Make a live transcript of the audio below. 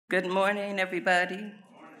Good morning, everybody.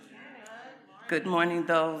 Good morning,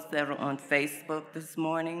 those that are on Facebook this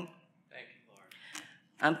morning. Thank you, Lord.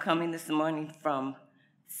 I'm coming this morning from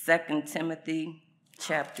 2 Timothy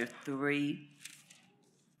chapter 3.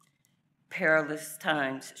 Perilous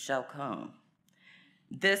times shall come.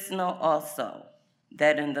 This know also,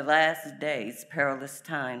 that in the last days perilous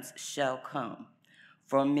times shall come.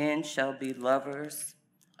 For men shall be lovers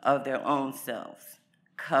of their own selves,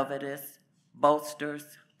 covetous, boasters,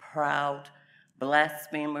 proud,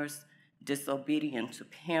 blasphemers, disobedient to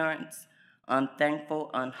parents,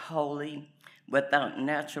 unthankful, unholy, without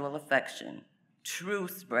natural affection,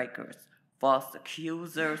 truce breakers, false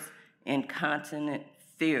accusers, incontinent,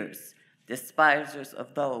 fierce, despisers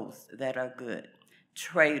of those that are good,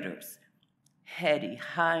 traitors, heady,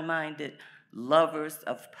 high-minded, lovers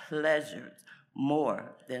of pleasures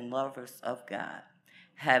more than lovers of God,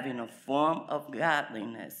 having a form of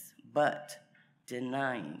godliness, but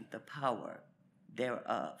denying the power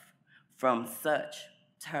thereof. From such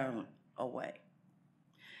turn away.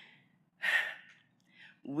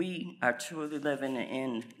 We are truly living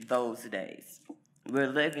in those days. We're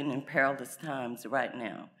living in perilous times right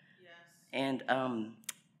now. Yes. And,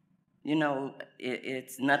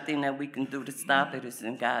 it's nothing that we can do to stop it. It's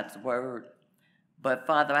in God's word. But,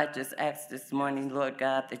 Father, I just ask this morning, Lord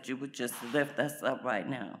God, that you would just lift us up right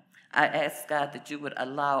now. I ask, God, that you would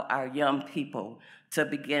allow our young people to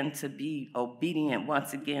begin to be obedient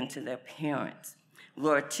once again to their parents.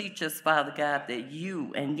 Lord, teach us, Father God, that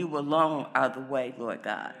you and you alone are the way, Lord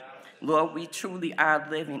God. Lord, we truly are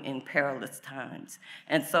living in perilous times.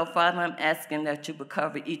 And so, Father, I'm asking that you would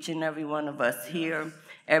cover each and every one of us here,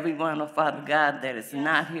 everyone, oh Father God, that is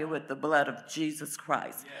not here with the blood of Jesus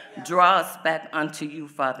Christ. Draw us back unto you,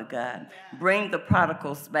 Father God. Bring the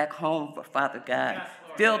prodigals back home, Father God.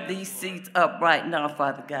 Fill these seats up right now,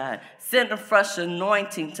 Father God. Send a fresh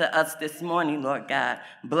anointing to us this morning, Lord God.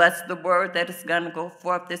 Bless the word that is going to go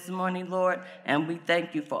forth this morning, Lord. And we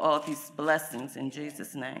thank you for all these blessings in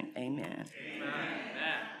Jesus' name. Amen.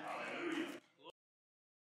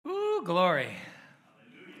 Ooh, glory.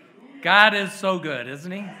 God is so good,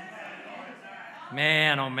 isn't he?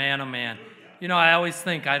 Man, oh man, oh man. You know, I always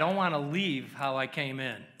think I don't want to leave how I came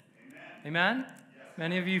in. Amen?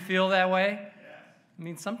 Many of you feel that way? I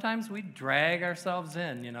mean, sometimes we drag ourselves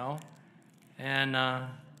in, and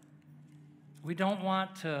we don't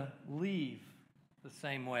want to leave the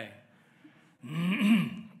same way.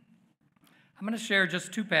 I'm going to share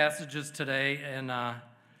just two passages today and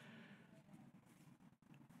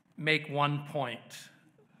make one point.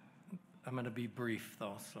 I'm going to be brief,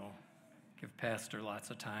 though, so give Pastor lots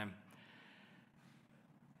of time.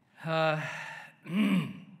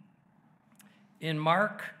 In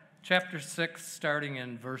Mark chapter 6, starting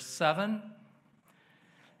in verse 7,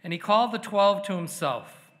 and he called the 12 to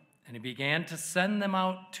himself, and he began to send them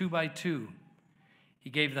out 2 by 2.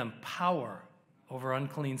 He gave them power over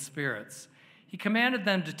unclean spirits. He commanded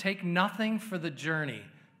them to take nothing for the journey.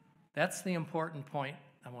 That's the important point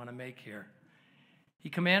I want to make here.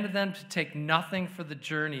 He commanded them to take nothing for the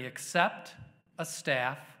journey except a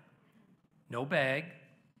staff, no bag,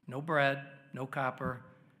 no bread, no copper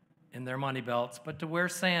in their money belts, but to wear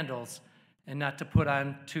sandals and not to put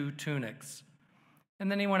on 2 tunics. And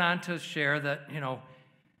then he went on to share that,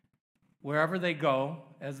 wherever they go,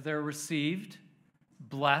 as they're received,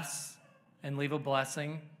 bless and leave a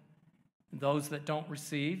blessing. Those that don't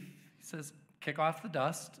receive, he says, kick off the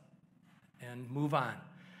dust and move on.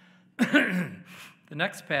 The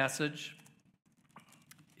next passage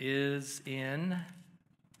is in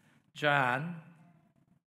John.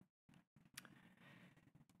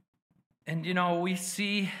 And, we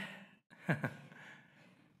see,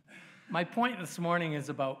 my point this morning is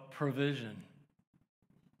about provision,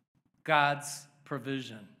 God's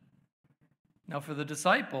provision. Now, for the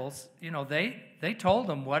disciples, they told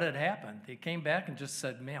them what had happened. They came back and just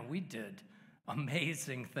said, man, we did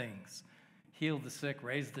amazing things. Healed the sick,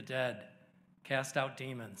 raised the dead, cast out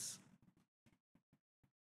demons.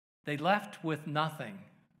 They left with nothing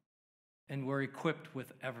and were equipped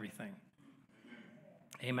with everything.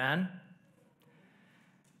 Amen?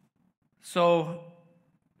 So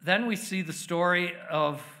then we see the story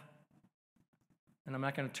of, and I'm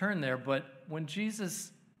not going to turn there, but when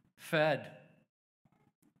Jesus fed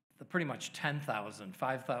the pretty much 10,000,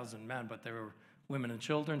 5,000 men, but there were women and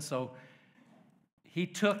children, so he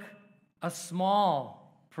took a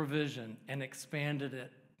small provision and expanded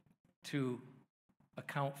it to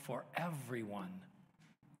account for everyone.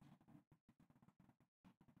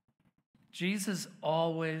 Jesus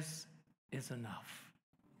always is enough,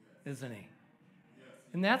 isn't he?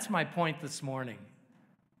 And that's my point this morning.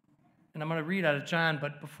 And I'm going to read out of John,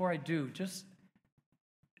 but before I do, just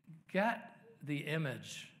get the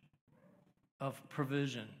image of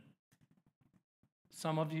provision.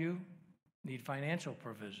 Some of you need financial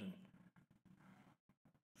provision.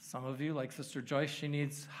 Some of you, like Sister Joyce, she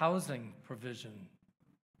needs housing provision.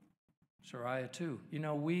 Shariah too. You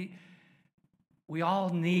know, we all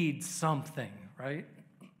need something, right?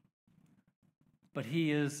 But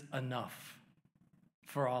he is enough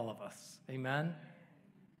for all of us. Amen?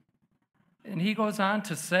 And he goes on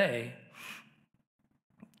to say,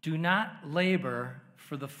 do not labor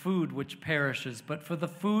for the food which perishes, but for the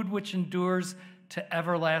food which endures to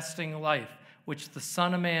everlasting life, which the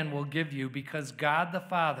Son of Man will give you, because God the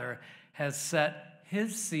Father has set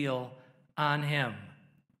his seal on him.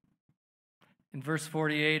 In verse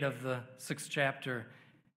 48 of the 6th chapter,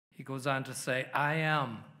 he goes on to say, I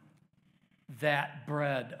am that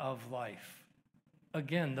bread of life.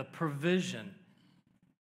 Again, the provision.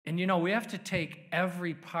 And you know, we have to take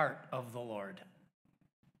every part of the Lord,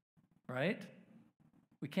 right?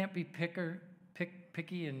 We can't be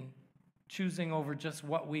picky and choosing over just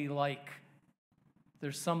what we like.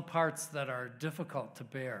 There's some parts that are difficult to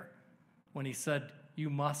bear. When he said, you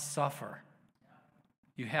must suffer.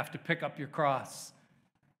 You have to pick up your cross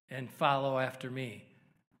and follow after me.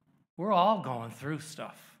 We're all going through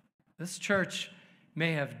stuff. This church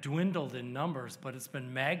may have dwindled in numbers, but it's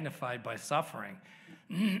been magnified by suffering.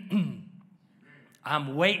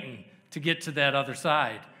 I'm waiting to get to that other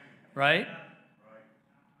side, right?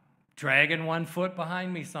 Dragging one foot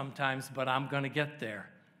behind me sometimes, but I'm going to get there.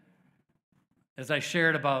 As I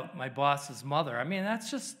shared about my boss's mother, I mean,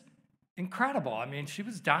 that's just incredible. I mean, she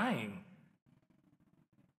was dying.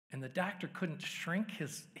 And the doctor couldn't shrink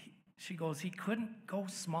she goes, he couldn't go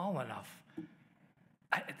small enough.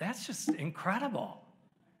 That's just incredible.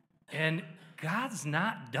 And God's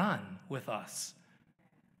not done with us.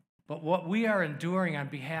 But what we are enduring on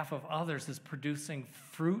behalf of others is producing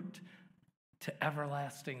fruit to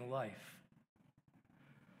everlasting life.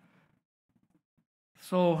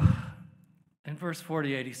 So in verse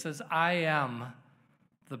 48, he says, I am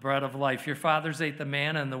the bread of life. Your fathers ate the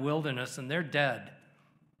manna in the wilderness, and they're dead.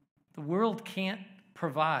 The world can't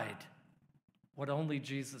provide what only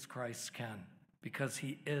Jesus Christ can, because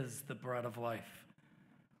he is the bread of life.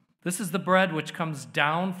 This is the bread which comes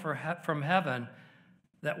down from heaven,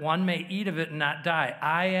 that one may eat of it and not die.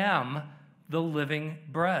 I am the living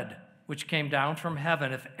bread which came down from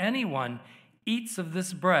heaven. If anyone eats of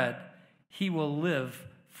this bread, he will live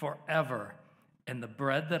forever. And the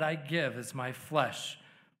bread that I give is my flesh,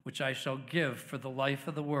 which I shall give for the life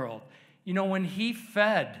of the world. You know, when he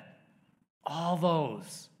fed all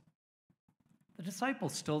those, the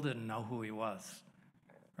disciples still didn't know who he was,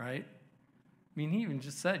 right? I mean, he even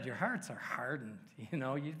just said, your hearts are hardened. You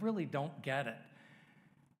know, you really don't get it.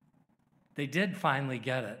 They did finally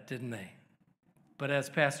get it, didn't they? But as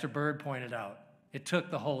Pastor Bird pointed out, it took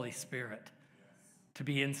the Holy Spirit to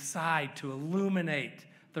be inside, to illuminate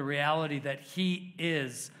the reality that he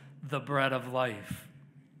is the bread of life.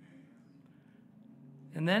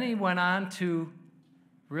 And then he went on to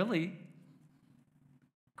really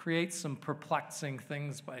create some perplexing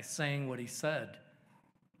things by saying what he said.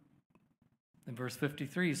 In verse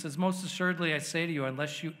 53, he says, most assuredly I say to you,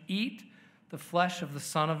 unless you eat the flesh of the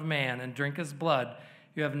Son of Man and drink his blood,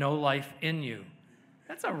 you have no life in you.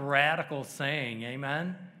 That's a radical saying,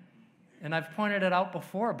 amen? And I've pointed it out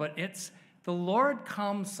before, but it's the Lord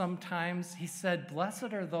comes sometimes, he said,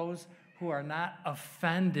 blessed are those who are not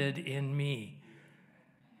offended in me.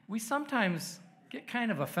 We sometimes get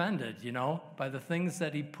kind of offended, you know, by the things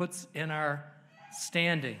that he puts in our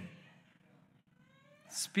standing.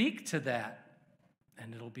 Speak to that,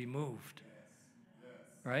 and it'll be moved.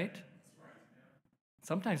 Right?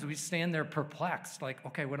 Sometimes we stand there perplexed, like,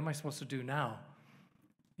 okay, what am I supposed to do now?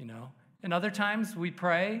 You know? And other times we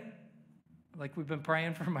pray, like we've been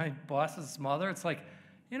praying for my boss's mother. It's like,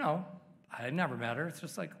 you know, I never met her. It's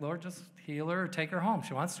just like, Lord, just heal her or take her home.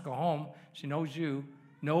 She wants to go home. She knows you.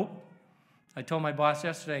 Nope. I told my boss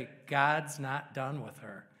yesterday, God's not done with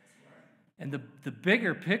her. And the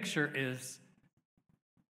bigger picture is,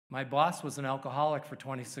 my boss was an alcoholic for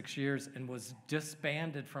 26 years and was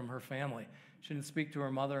disbanded from her family. She didn't speak to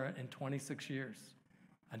her mother in 26 years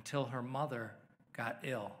until her mother got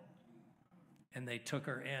ill. And they took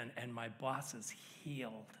her in, and my boss is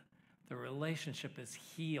healed. The relationship is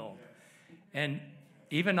healed. And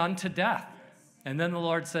even unto death. And then the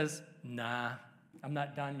Lord says, nah, I'm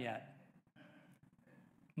not done yet.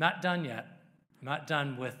 Not done yet. I'm not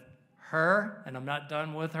done with her, and I'm not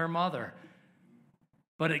done with her mother.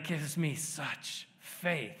 But it gives me such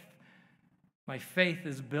faith. My faith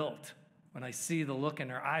is built when I see the look in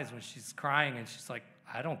her eyes when she's crying and she's like,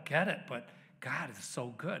 I don't get it, but God is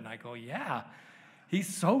so good. And I go, yeah, he's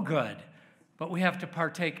so good. But we have to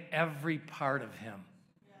partake every part of him,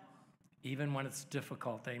 even when it's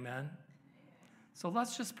difficult, amen? So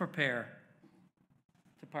let's just prepare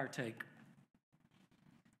to partake.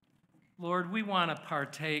 Lord, we want to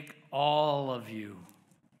partake all of you.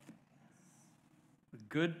 The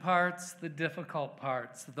good parts, the difficult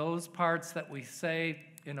parts, those parts that we say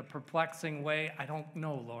in a perplexing way, I don't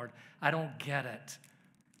know, Lord. I don't get it.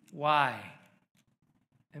 Why?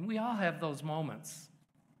 And we all have those moments.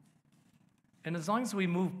 And as long as we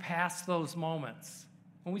move past those moments,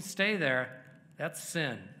 when we stay there, that's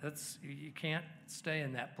sin. You can't stay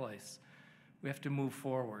in that place. We have to move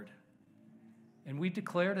forward. And we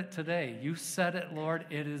declared it today. You said it, Lord,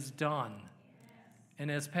 it is done.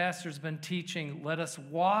 And as Pastor's been teaching, let us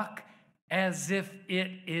walk as if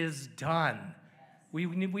it is done. We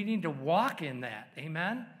need to walk in that,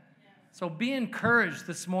 amen? So be encouraged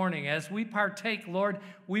this morning. As we partake, Lord,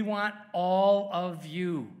 we want all of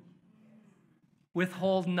you.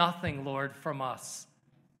 Withhold nothing, Lord, from us.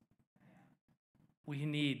 We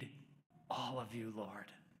need all of you,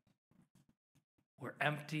 Lord. We're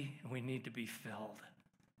empty and we need to be filled.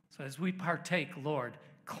 So as we partake, Lord,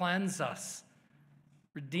 cleanse us,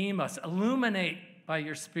 redeem us, illuminate by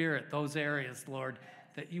your Spirit those areas, Lord,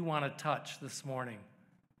 that you want to touch this morning.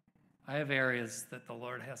 I have areas that the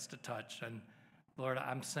Lord has to touch, and Lord,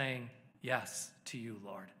 I'm saying yes to you,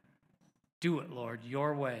 Lord. Do it, Lord,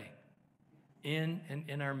 your way, in and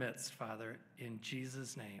in our midst, Father, in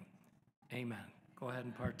Jesus' name, amen. Go ahead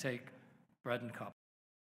and partake bread and cup.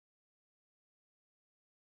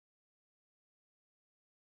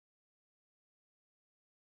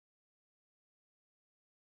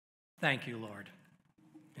 Thank you, Lord.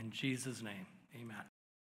 In Jesus' name, amen.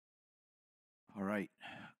 All right.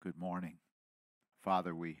 Good morning.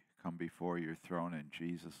 Father, we come before your throne in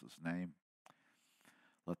Jesus' name.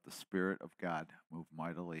 Let the Spirit of God move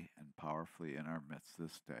mightily and powerfully in our midst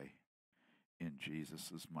this day. In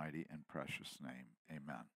Jesus' mighty and precious name,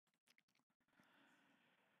 amen.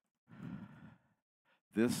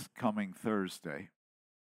 This coming Thursday,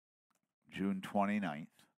 June 29th,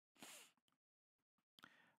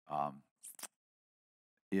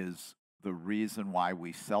 is the reason why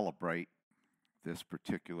we celebrate this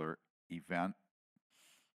particular event.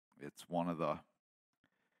 It's one of the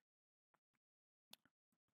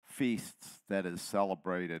feasts that is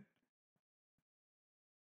celebrated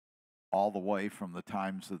all the way from the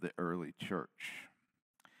times of the early church.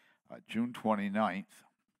 June 29th,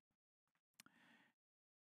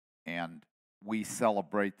 and we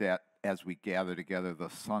celebrate that as we gather together the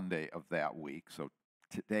Sunday of that week. So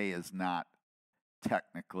today is not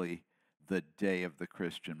technically the day of the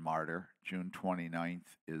Christian Martyr. June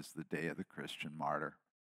 29th is the day of the Christian Martyr.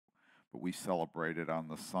 But we celebrate it on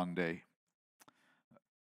the Sunday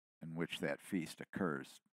in which that feast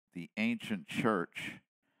occurs. The ancient church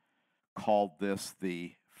called this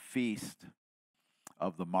the Feast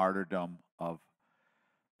of the Martyrdom of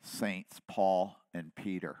Saints Paul and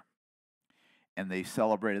Peter. And they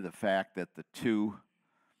celebrated the fact that the two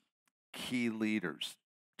key leaders,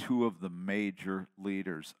 two of the major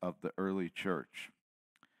leaders of the early church,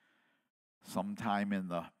 sometime in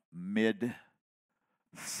the mid-60s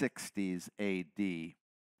AD,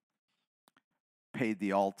 paid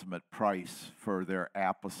the ultimate price for their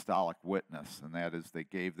apostolic witness, and that is they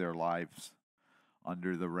gave their lives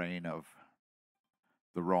under the reign of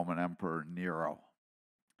the Roman Emperor Nero.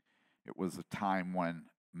 It was a time when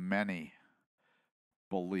many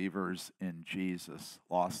believers in Jesus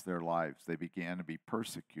lost their lives. They began to be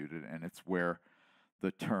persecuted, and it's where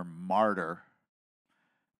the term martyr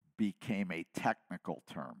became a technical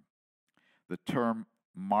term. The term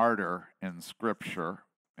martyr in Scripture,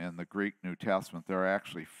 in the Greek New Testament, there are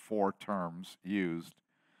actually 4 terms used.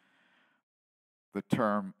 The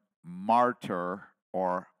term martyr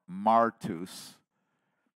or martus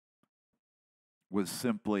was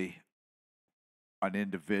simply an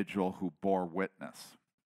individual who bore witness.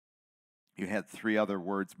 You had 3 other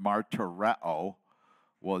words. Martyreo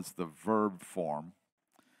was the verb form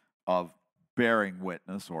of bearing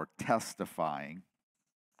witness or testifying.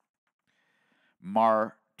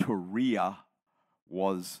 Martyria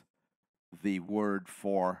was the word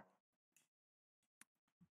for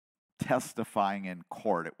testifying in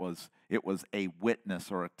court. It was a witness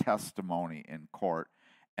or a testimony in court.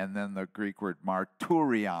 And then the Greek word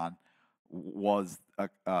marturion was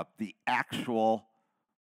the actual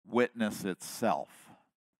witness itself.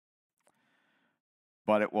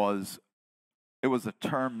 But it was a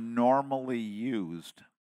term normally used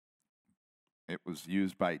it was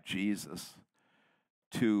used by Jesus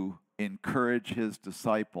to encourage his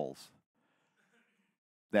disciples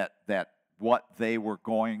that what they were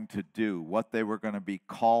going to do, what they were going to be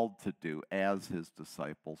called to do as his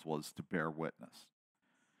disciples was to bear witness.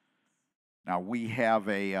 Now, we have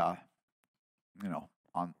on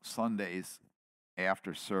Sundays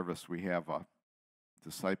after service, we have a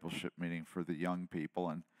discipleship meeting for the young people,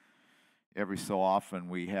 and every so often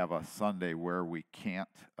we have a Sunday where we can't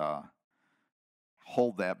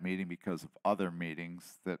hold that meeting because of other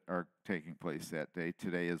meetings that are taking place that day.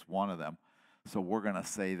 Today is one of them. So we're going to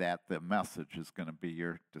say that the message is going to be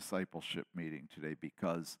your discipleship meeting today,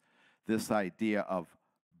 because this idea of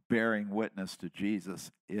bearing witness to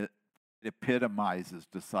Jesus, it epitomizes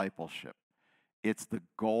discipleship. It's the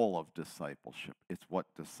goal of discipleship. It's what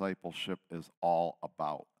discipleship is all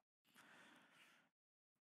about.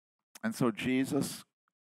 And so Jesus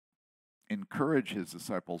encouraged his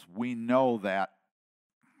disciples. We know that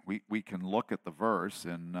we can look at the verse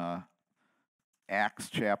in Acts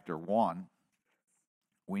chapter 1.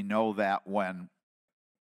 We know that when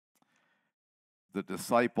the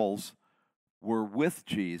disciples were with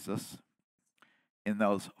Jesus in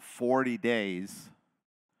those 40 days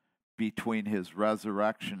between his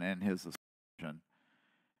resurrection and his ascension,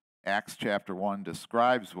 Acts chapter 1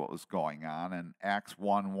 describes what was going on, and Acts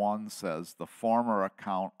 1:1 says, "The former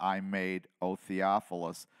account I made, O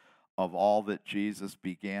Theophilus, of all that Jesus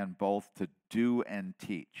began both to do and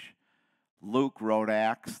teach." Luke wrote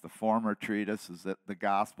Acts. The former treatise is the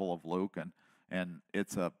Gospel of Luke, and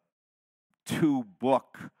it's a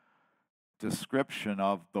 2-book description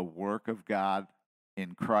of the work of God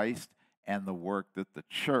in Christ and the work that the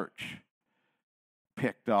church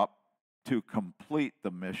picked up to complete the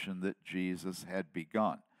mission that Jesus had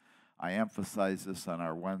begun. I emphasize this on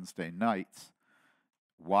our Wednesday nights.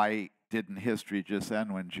 Why didn't history just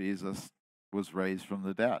end when Jesus was raised from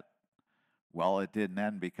the dead? Well, it didn't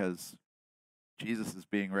end because Jesus'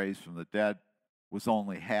 being raised from the dead was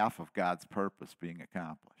only half of God's purpose being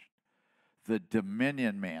accomplished. The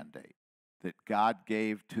dominion mandate that God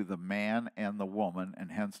gave to the man and the woman,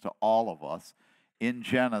 and hence to all of us, in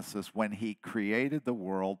Genesis, when he created the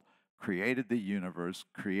world, created the universe,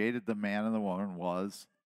 created the man and the woman, was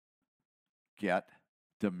get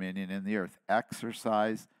dominion in the earth.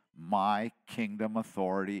 Exercise my kingdom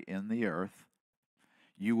authority in the earth.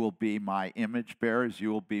 You will be my image bearers.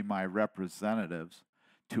 You will be my representatives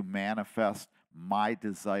to manifest my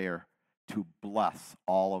desire to bless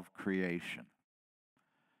all of creation.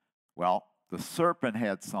 Well, the serpent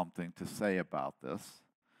had something to say about this,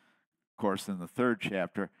 of course, in the 3rd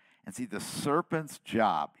chapter. And see, the serpent's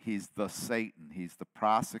job, he's the Satan, he's the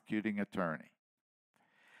prosecuting attorney.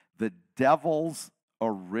 The devil's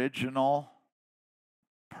original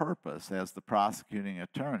purpose as the prosecuting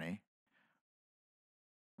attorney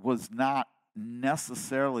was not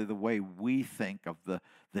necessarily the way we think of the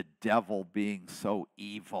devil being so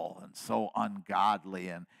evil and so ungodly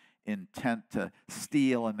and intent to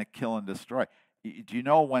steal and to kill and destroy. Do you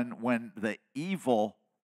know when the evil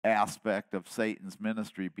aspect of Satan's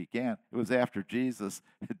ministry began? It was after Jesus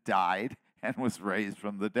died and was raised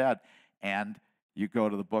from the dead. And you go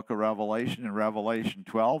to the book of Revelation, in Revelation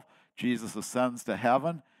 12, Jesus ascends to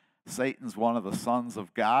heaven. Satan's one of the sons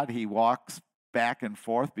of God. He walks back and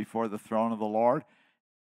forth before the throne of the Lord,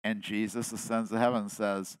 and Jesus ascends to heaven and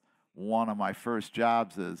says, one of my first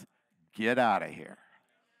jobs is get out of here.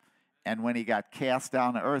 And when he got cast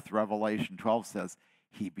down to earth, Revelation 12 says,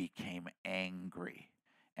 he became angry,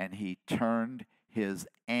 and he turned his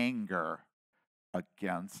anger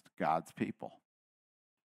against God's people.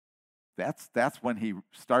 That's when he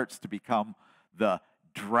starts to become the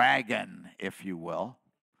dragon, if you will.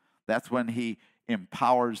 That's when he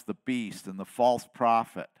empowers the beast and the false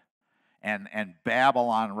prophet, and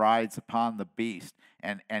Babylon rides upon the beast.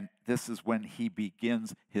 And this is when he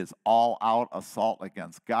begins his all-out assault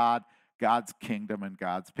against God, God's kingdom, and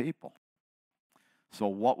God's people. So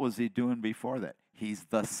what was he doing before that? He's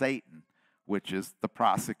the Satan, which is the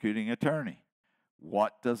prosecuting attorney.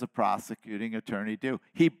 What does a prosecuting attorney do?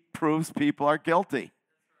 He proves people are guilty.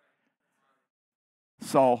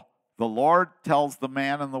 So the Lord tells the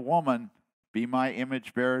man and the woman, be my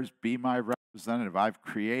image bearers, be my representative. I've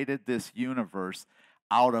created this universe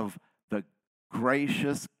out of the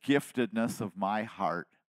gracious giftedness of my heart.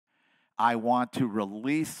 I want to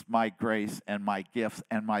release my grace and my gifts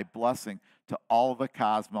and my blessing to all of the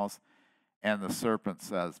cosmos. And the serpent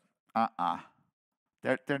says,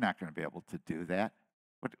 they're not going to be able to do that.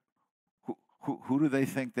 Who do they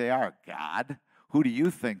think they are? God? Who do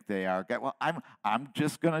you think they are? God? Well, I'm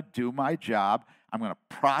just going to do my job. I'm going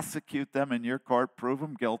to prosecute them in your court, prove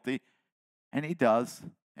them guilty, And he does,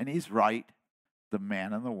 and he's right. The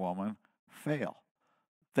man and the woman fail.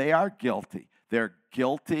 They are guilty. They're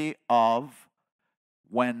guilty of,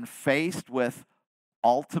 when faced with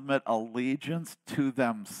ultimate allegiance to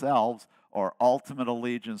themselves or ultimate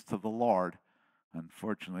allegiance to the Lord,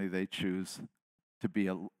 unfortunately, they choose to be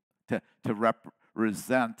to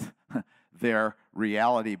represent their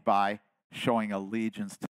reality by showing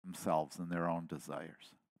allegiance to themselves and their own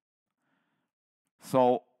desires.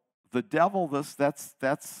 So the devil, that's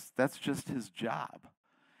just his job.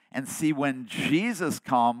 And see, when Jesus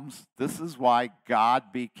comes, this is why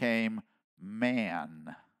God became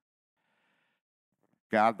man.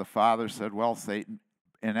 God the Father said, well, Satan,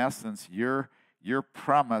 in essence, your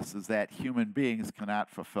premise is that human beings cannot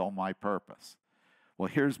fulfill my purpose. Well,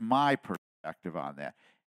 here's my perspective on that.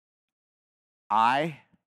 I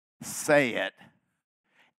say it,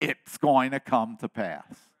 it's going to come to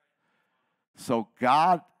pass. So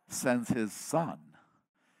God sends his son,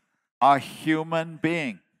 a human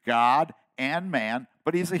being, God and man,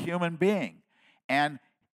 but he's a human being. And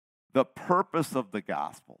the purpose of the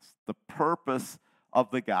Gospels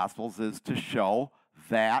is to show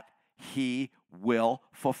that he will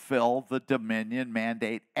fulfill the dominion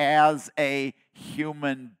mandate as a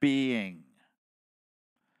human being.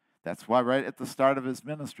 That's why right at the start of his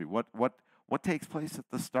ministry, what takes place at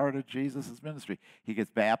the start of Jesus' ministry? He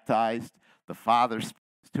gets baptized, the Father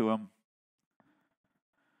speaks to him,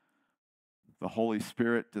 the Holy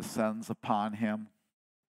Spirit descends upon him,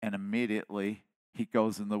 and immediately he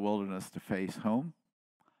goes in the wilderness to face whom?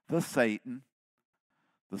 The Satan.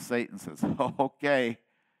 The Satan says, okay,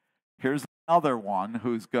 here's another one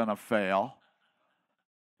who's going to fail.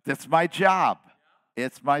 That's my job.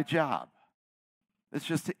 It's my job. It's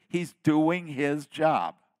just, he's doing his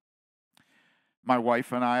job. My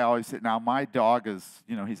wife and I always say, now my dog is,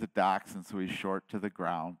 he's a dachshund, so he's short to the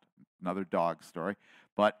ground. Another dog story.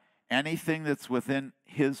 But anything that's within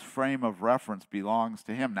his frame of reference belongs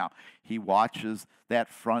to him. Now, he watches that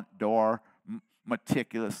front door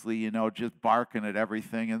meticulously, just barking at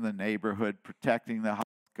everything in the neighborhood, protecting the house,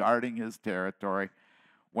 guarding his territory.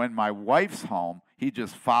 When my wife's home, he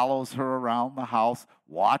just follows her around the house,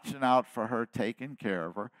 watching out for her, taking care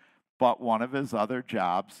of her. But one of his other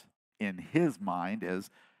jobs in his mind is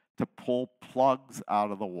to pull plugs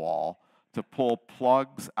out of the wall, to pull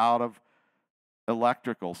plugs out of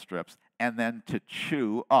electrical strips, and then to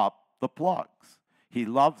chew up the plugs. He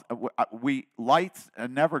loves, lights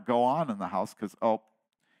never go on in the house because,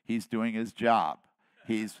 he's doing his job.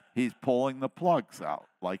 He's pulling the plugs out.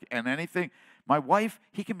 And anything, my wife,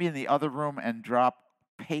 he can be in the other room and drop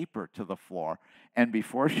paper to the floor, and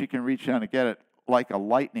before she can reach down to get it, like a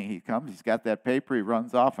lightning, he comes, he's got that paper, he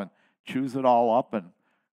runs off and chews it all up. And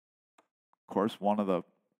of course, one of the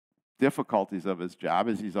difficulties of his job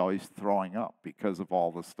is he's always throwing up because of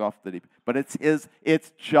all the stuff but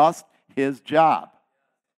it's just his job.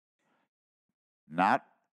 Not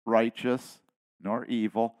righteous nor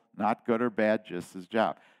evil, not good or bad, just his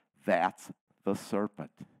job. That's the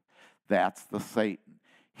serpent. That's the Satan.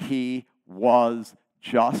 He was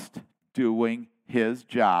just doing his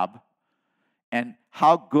job. And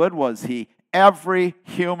how good was he? Every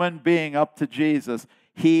human being up to Jesus,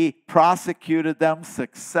 he prosecuted them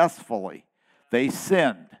successfully. They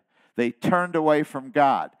sinned. They turned away from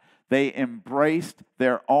God. They embraced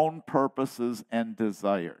their own purposes and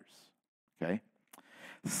desires. Okay?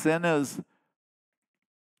 Sin is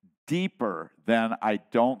deeper than I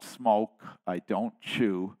don't smoke, I don't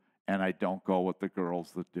chew, and I don't go with the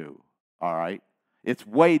girls that do. All right? It's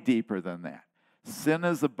way deeper than that. Sin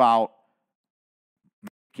is about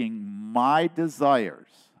making my desires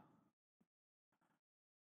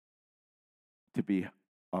to be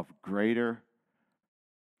of greater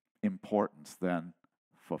importance than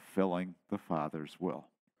fulfilling the Father's will.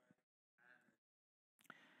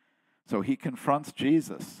 So he confronts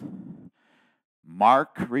Jesus.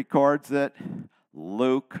 Mark records it.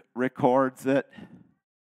 Luke records it.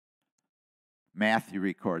 Matthew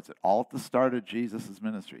records it. All at the start of Jesus'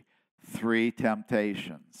 ministry. 3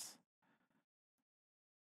 temptations.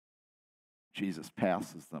 Jesus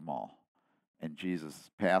passes them all. And Jesus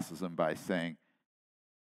passes them by saying,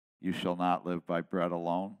 you shall not live by bread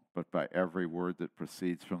alone, but by every word that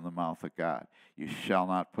proceeds from the mouth of God. You shall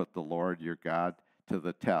not put the Lord your God to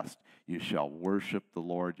the test. You shall worship the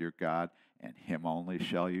Lord your God, and him only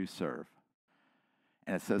shall you serve.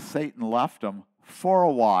 And it says Satan left him for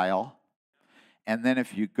a while, and then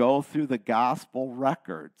if you go through the gospel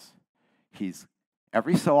records,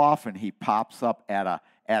 every so often he pops up at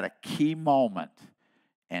a key moment,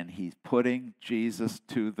 and he's putting Jesus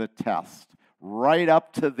to the test. Right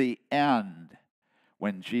up to the end,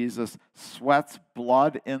 when Jesus sweats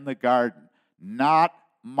blood in the garden. Not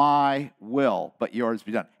my will, but yours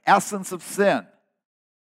be done. Essence of sin.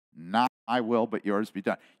 Not my will, but yours be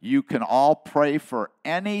done. You can all pray for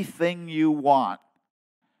anything you want,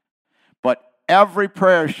 but every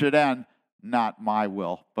prayer should end, not my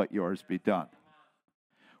will, but yours be done.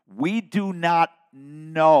 We do not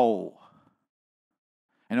know.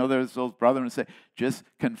 I know there's those brethren who say, just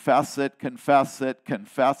confess it, confess it,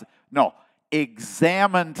 confess it. No,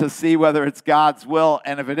 examine to see whether it's God's will,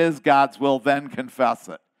 and if it is God's will, then confess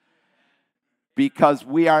it. Because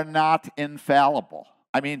we are not infallible.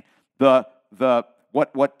 I mean,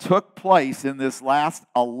 what took place in this last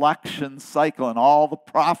election cycle and all the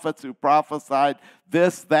prophets who prophesied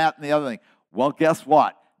this, that, and the other thing. Well, guess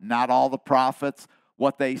what? Not all the prophets.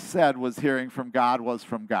 What they said was hearing from God was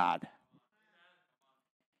from God.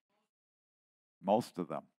 Most of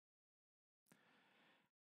them.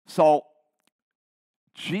 So,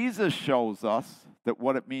 Jesus shows us that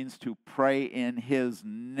what it means to pray in His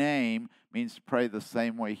name means to pray the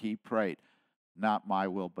same way He prayed. Not my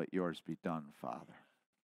will, but yours be done, Father.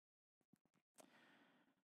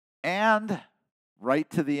 And right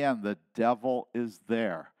to the end, the devil is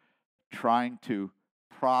there trying to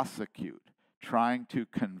prosecute, trying to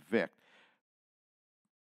convict.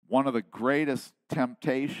 One of the greatest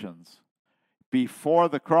temptations before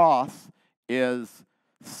the cross is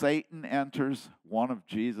Satan enters one of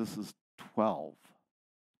Jesus' 12,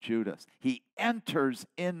 Judas. He enters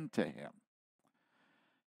into him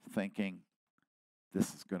thinking,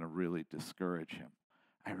 this is going to really discourage him.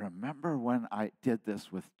 I remember when I did this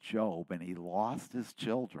with Job and he lost his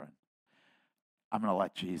children. I'm going to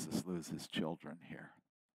let Jesus lose his children here.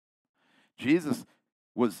 Jesus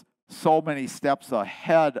was so many steps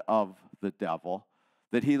ahead of the devil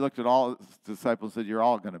that he looked at all his disciples and said, you're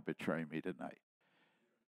all going to betray me tonight.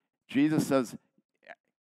 Jesus says,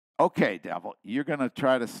 okay, devil, you're going to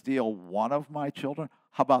try to steal one of my children?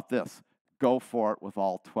 How about this? Go for it with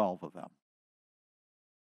all 12 of them.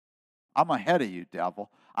 I'm ahead of you,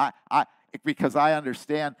 devil. Because I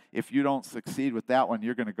understand if you don't succeed with that one,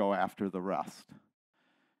 you're going to go after the rest.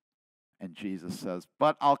 And Jesus says,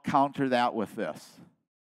 but I'll counter that with this.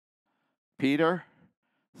 Peter,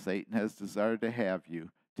 Satan has desired to have you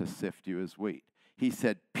to sift you as wheat. He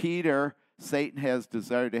said, Peter, Satan has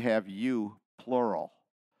desired to have you, plural,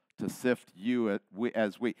 to sift you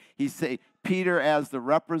as wheat. He said, Peter, as the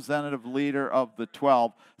representative leader of the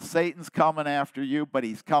 12, Satan's coming after you, but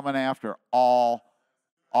he's coming after all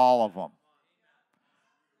of them.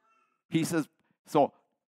 He says, so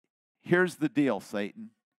here's the deal,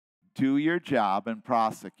 Satan. Do your job and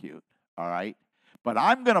prosecute, all right? But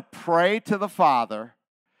I'm going to pray to the Father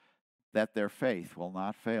that their faith will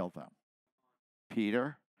not fail them.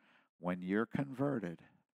 Peter, when you're converted,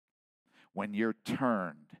 when you're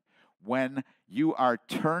turned, when you are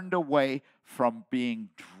turned away from being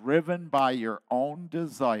driven by your own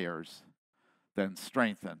desires, then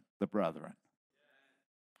strengthen the brethren.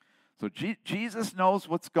 So Jesus knows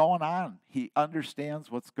what's going on. He understands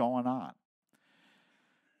what's going on.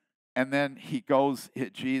 And then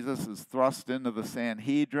Jesus is thrust into the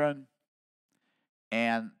Sanhedrin,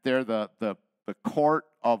 and they're the court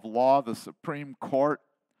of law, the Supreme Court,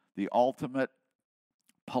 the ultimate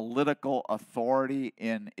political authority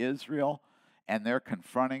in Israel, and they're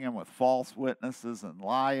confronting him with false witnesses and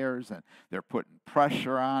liars, and they're putting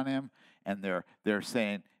pressure on him, and they're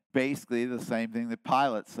saying basically the same thing that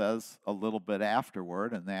Pilate says a little bit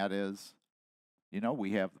afterward, and that is,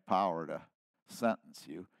 we have the power to sentence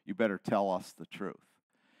you. You better tell us the truth.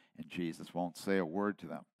 And Jesus won't say a word to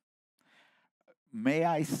them. May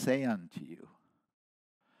I say unto you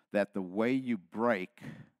that the way you break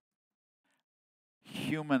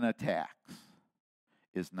human attacks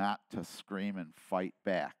is not to scream and fight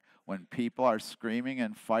back. When people are screaming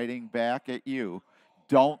and fighting back at you,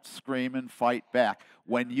 don't scream and fight back.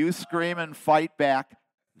 When you scream and fight back,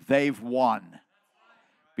 they've won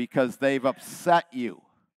because they've upset you.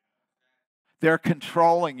 They're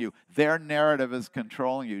controlling you. Their narrative is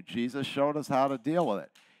controlling you. Jesus showed us how to deal with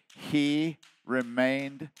it. He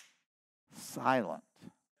remained silent.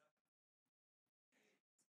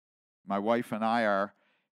 My wife and I are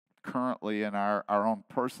currently in our own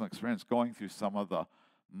personal experience going through some of the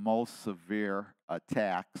most severe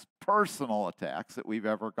attacks, personal attacks that we've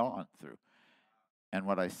ever gone through. And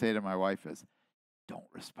what I say to my wife is, don't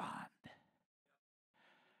respond.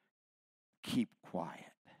 Keep quiet.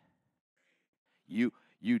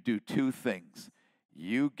 You do two things.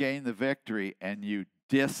 You gain the victory and you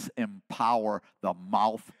disempower the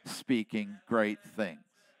mouth speaking great things.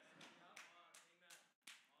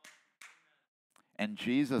 And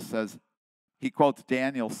Jesus says, He quotes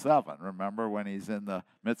Daniel 7. Remember when he's in the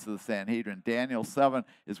midst of the Sanhedrin? Daniel 7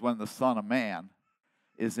 is when the Son of Man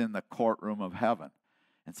is in the courtroom of heaven.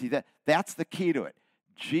 And see, that's the key to it.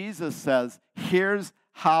 Jesus says, here's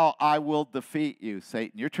how I will defeat you,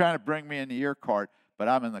 Satan. You're trying to bring me into your court, but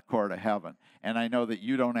I'm in the court of heaven. And I know that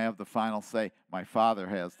you don't have the final say. My Father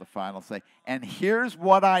has the final say. And here's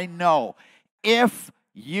what I know. If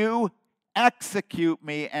you execute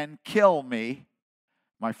me and kill me,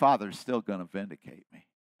 my Father's still going to vindicate me.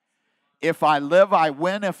 If I live, I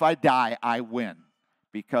win. If I die, I win.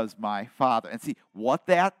 Because my Father. And see, what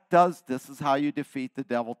that does, this is how you defeat the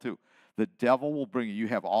devil too. The devil will bring you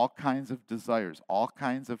have all kinds of desires, all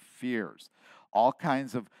kinds of fears, all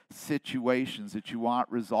kinds of situations that you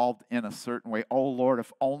want resolved in a certain way. Oh, Lord,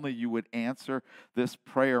 if only you would answer this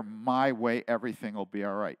prayer my way, everything will be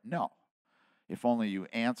all right. No. If only you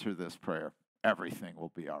answer this prayer, everything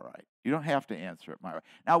will be all right. You don't have to answer it my way.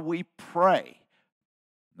 Now, we pray,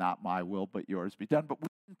 not my will, but yours be done. But we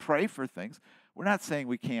can pray for things. We're not saying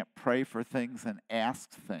we can't pray for things and ask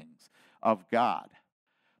things of God.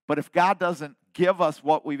 But if God doesn't give us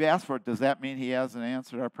what we've asked for, does that mean he hasn't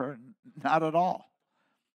answered our prayer? Not at all.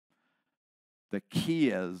 The key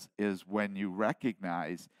is when you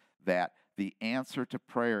recognize that the answer to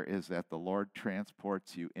prayer is that the Lord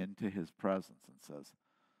transports you into his presence and says,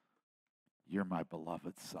 you're my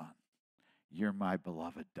beloved son. You're my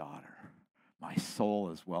beloved daughter. My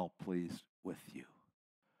soul is well pleased with you.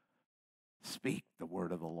 Speak the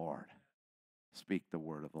word of the Lord. Speak the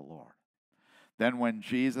word of the Lord. Then when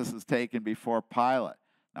Jesus is taken before Pilate,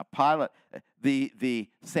 now Pilate, the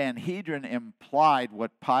Sanhedrin implied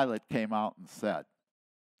what Pilate came out and said.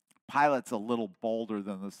 Pilate's a little bolder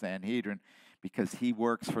than the Sanhedrin because he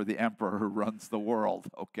works for the emperor who runs the world,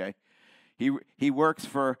 okay? He works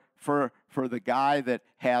for the guy that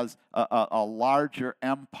has a larger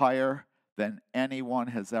empire than anyone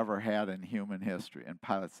has ever had in human history. And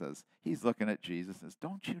Pilate says, he's looking at Jesus and says,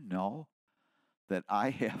 don't you know that I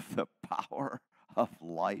have the power of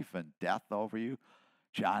life and death over you?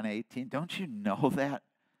 John 18, don't you know that?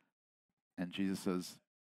 And Jesus says,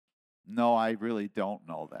 no, I really don't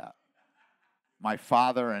know that. My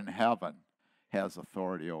Father in heaven has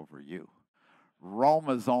authority over you. Rome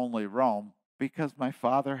is only Rome because my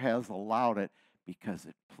Father has allowed it because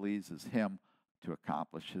it pleases him to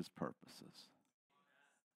accomplish his purposes.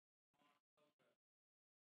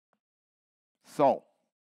 So,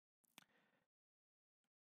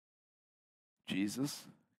 Jesus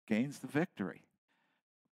gains the victory.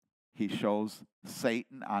 He shows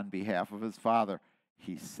Satan on behalf of his Father.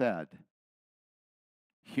 He said,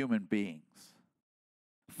 human beings.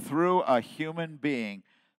 Through a human being,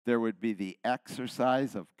 there would be the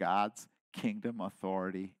exercise of God's kingdom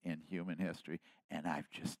authority in human history, and I've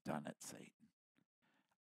just done it, Satan.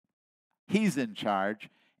 He's in charge,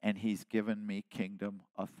 and he's given me kingdom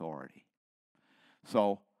authority.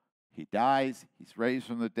 So he dies, he's raised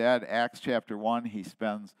from the dead. Acts chapter 1, he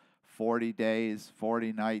spends 40 days,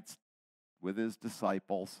 40 nights with his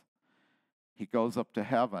disciples. He goes up to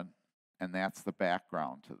heaven, and that's the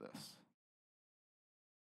background to this.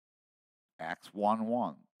 Acts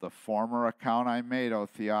 1:1, the former account I made, O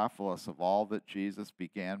Theophilus, of all that Jesus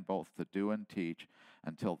began both to do and teach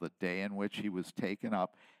until the day in which he was taken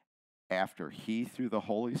up, after he, through the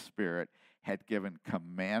Holy Spirit, had given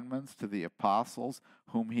commandments to the apostles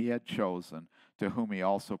whom he had chosen, to whom he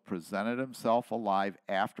also presented himself alive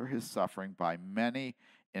after his suffering by many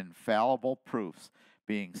infallible proofs,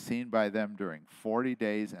 being seen by them during 40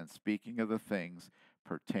 days, and speaking of the things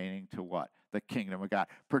pertaining to what? The kingdom of God.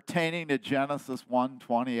 Pertaining to Genesis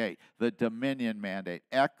 1:28, the dominion mandate.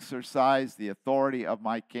 Exercise the authority of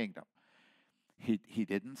my kingdom. He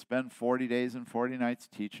didn't spend 40 days and 40 nights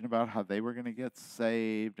teaching about how they were going to get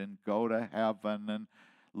saved and go to heaven and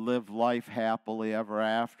live life happily ever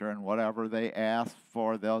after, and whatever they ask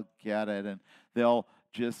for, they'll get it, and they'll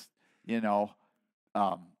just, they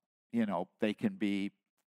can be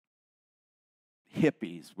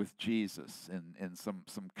hippies with Jesus in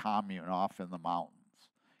some commune off in the mountains.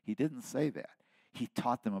 He didn't say that. He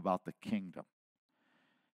taught them about the kingdom.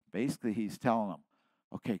 Basically, he's telling them,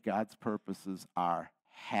 okay, God's purposes are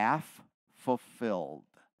half fulfilled.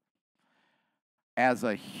 As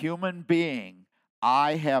a human being,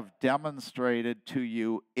 I have demonstrated to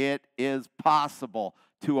you it is possible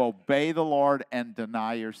to obey the Lord and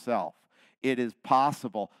deny yourself. It is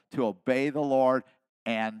possible to obey the Lord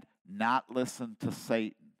and not listen to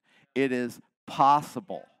Satan. It is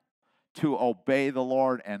possible to obey the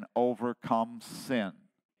Lord and overcome sin.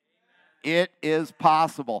 It is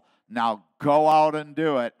possible. Now go out and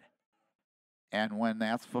do it. And when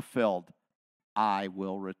that's fulfilled, I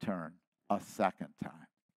will return a second time.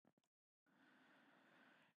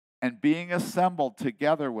 And being assembled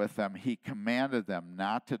together with them, he commanded them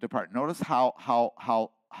not to depart. Notice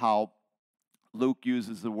how Luke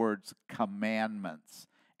uses the words commandments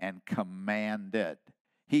and commanded.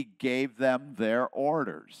 He gave them their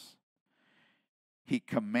orders. He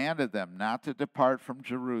commanded them not to depart from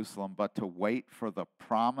Jerusalem, but to wait for the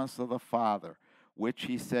promise of the Father, which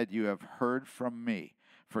he said, you have heard from me.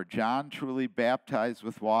 For John truly baptized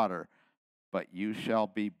with water, but you shall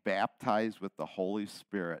be baptized with the Holy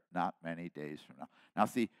Spirit not many days from now. Now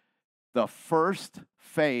see, the first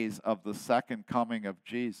phase of the second coming of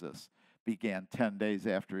Jesus began 10 days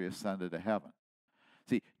after he ascended to heaven.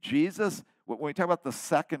 See, Jesus, when we talk about the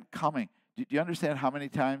second coming, do you understand how many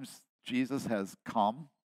times Jesus has come?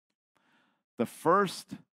 The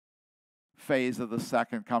first phase of the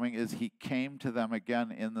second coming is he came to them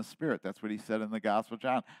again in the Spirit. That's what he said in the Gospel of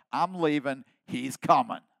John. I'm leaving, he's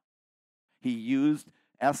coming. He used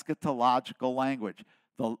eschatological language.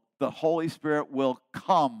 The Holy Spirit will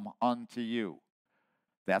come unto you.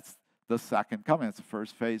 That's the second coming. That's the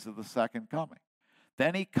first phase of the second coming.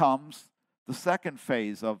 Then he comes. The second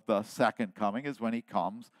phase of the second coming is when he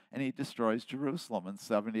comes and he destroys Jerusalem in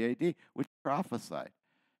 70 AD, which is prophesied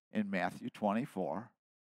in Matthew 24,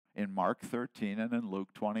 in Mark 13, and in Luke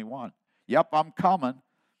 21. Yep, I'm coming.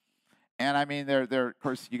 And I mean, of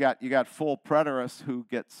course, you got full preterists who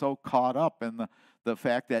get so caught up in the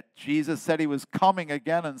fact that Jesus said he was coming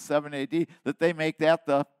again in 70 AD that they make that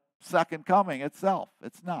the second coming itself.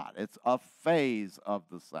 It's not. It's a phase of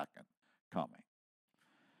the second coming.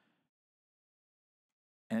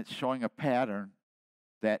 And it's showing a pattern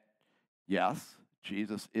that, yes,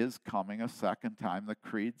 Jesus is coming a second time. The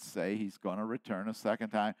creeds say he's going to return a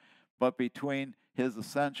second time. But between his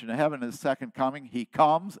ascension to heaven and his second coming, he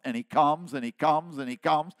comes and he comes and he comes and he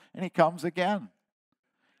comes and he comes again.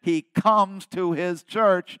 He comes to his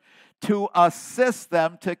church to assist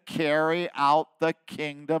them to carry out the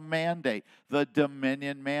kingdom mandate, the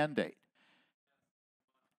dominion mandate.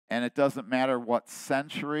 And it doesn't matter what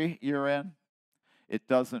century you're in. It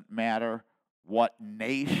doesn't matter what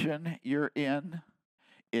nation you're in.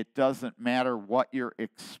 It doesn't matter what your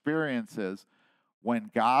experience is. When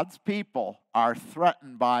God's people are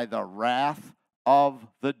threatened by the wrath of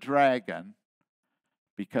the dragon,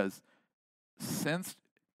 because since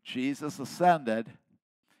Jesus ascended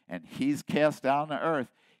and he's cast down to earth,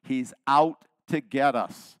 he's out to get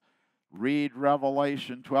us. Read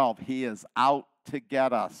Revelation 12. He is out to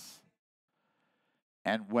get us.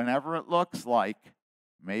 And whenever it looks like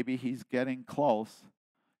maybe he's getting close,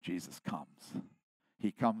 Jesus comes.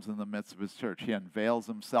 He comes in the midst of his church. He unveils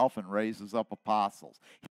himself and raises up apostles.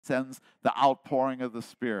 He sends the outpouring of the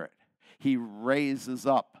Spirit. He raises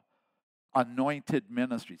up anointed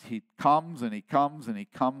ministries. He comes and he comes and he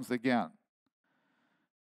comes again.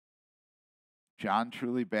 John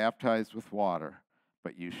truly baptized with water,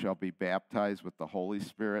 but you shall be baptized with the Holy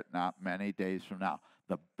Spirit not many days from now.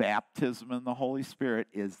 The baptism in the Holy Spirit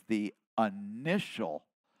is the initial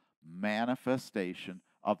manifestation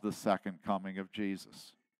of the second coming of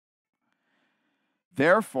Jesus.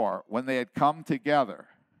 Therefore, when they had come together,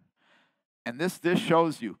 and this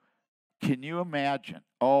shows you, can you imagine?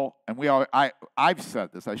 Oh, and I've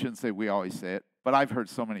said this. I shouldn't say we always say it, but I've heard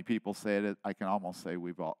so many people say it. I can almost say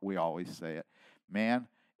we always say it. Man,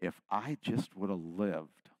 if I just would have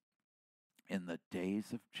lived in the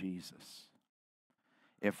days of Jesus,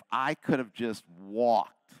 if I could have just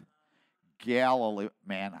walked Galilee,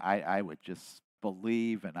 man, I would just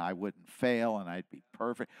believe and I wouldn't fail and I'd be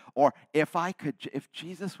perfect. Or if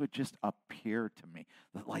Jesus would just appear to me,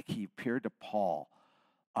 like he appeared to Paul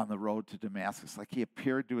on the road to Damascus, like he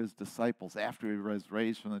appeared to his disciples after he was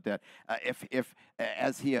raised from the dead,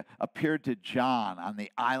 as he appeared to John on the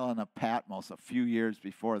island of Patmos a few years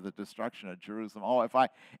before the destruction of Jerusalem. Oh,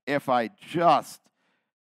 if I just,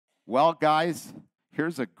 well, guys,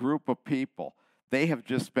 here's a group of people. They have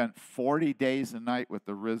just spent 40 days a night with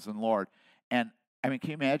the risen Lord. And, I mean, can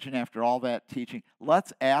you imagine after all that teaching?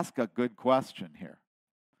 Let's ask a good question here.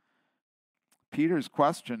 Peter's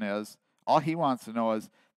question is, all he wants to know is,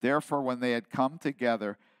 therefore, when they had come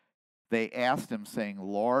together, they asked him, saying,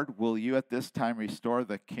 Lord, will you at this time restore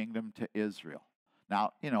the kingdom to Israel?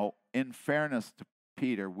 Now, in fairness to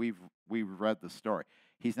Peter, we've read the story.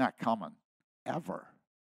 He's not coming ever.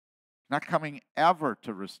 Not coming ever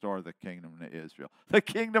to restore the kingdom to Israel. The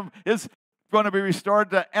kingdom is going to be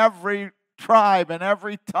restored to every tribe and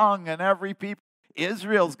every tongue and every people.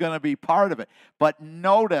 Israel's going to be part of it. But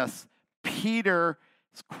notice, Peter's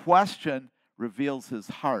question reveals his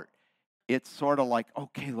heart. It's sort of like,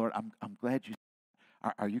 okay, Lord, I'm glad you.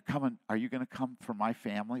 Are you coming? Are you going to come for my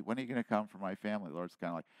family? When are you going to come for my family? The Lord's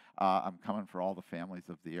kind of like, I'm coming for all the families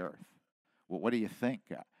of the earth. Well, what do you think?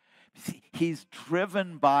 See, he's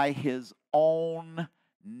driven by his own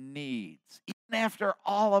needs, even after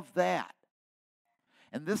all of that.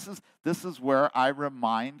 And this is where I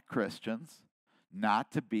remind Christians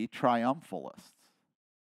not to be triumphalists.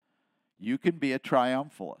 You can be a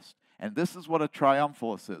triumphalist. And this is what a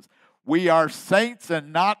triumphalist is. We are saints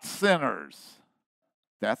and not sinners.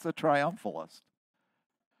 That's a triumphalist.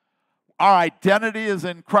 Our identity is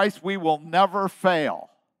in Christ. We will never fail.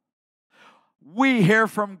 We hear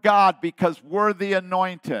from God because we're the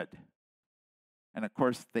anointed. And of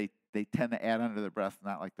course, they tend to add under their breath,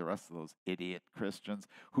 not like the rest of those idiot Christians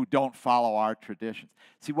who don't follow our traditions.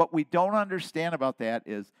 See, what we don't understand about that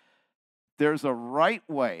is there's a right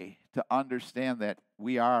way to understand that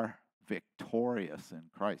we are victorious in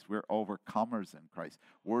Christ. We're overcomers in Christ.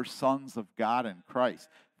 We're sons of God in Christ.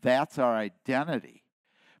 That's our identity.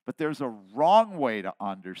 But there's a wrong way to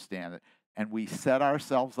understand it, and we set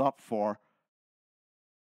ourselves up for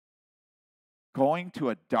going to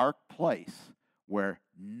a dark place where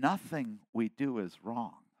nothing we do is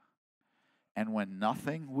wrong. And when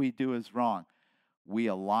nothing we do is wrong, we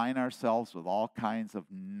align ourselves with all kinds of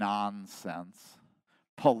nonsense,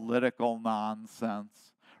 political nonsense,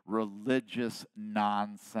 religious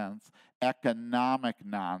nonsense, economic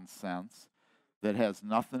nonsense that has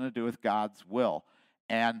nothing to do with God's will.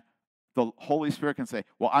 And the Holy Spirit can say,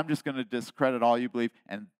 well, I'm just going to discredit all you believe,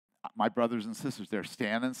 and my brothers and sisters, they're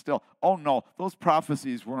standing still. Oh, no, those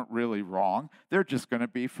prophecies weren't really wrong. They're just going to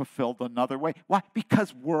be fulfilled another way. Why?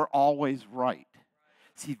 Because we're always right.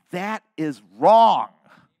 See, that is wrong.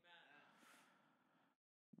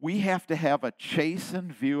 We have to have a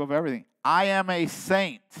chastened view of everything. I am a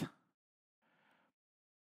saint.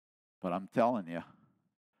 But I'm telling you,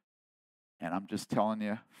 and I'm just telling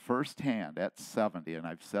you firsthand at 70, and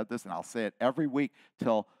I've said this, and I'll say it every week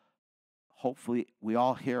till hopefully we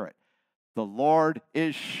all hear it. The Lord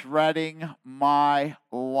is shredding my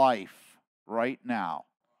life right now.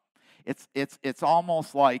 It's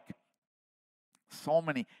almost like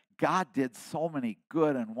God did so many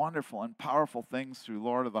good and wonderful and powerful things through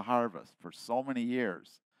Lord of the Harvest for so many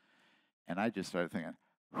years. And I just started thinking,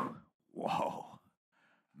 whoa,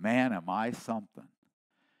 man, am I something.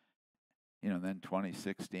 Then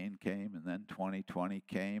 2016 came, and then 2020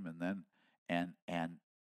 came, and then and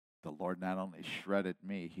the Lord not only shredded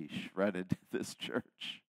me, he shredded this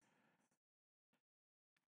church.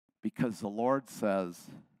 Because the Lord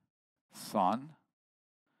says, son,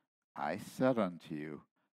 I said unto you,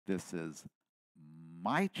 this is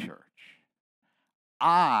my church.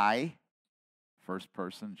 I, first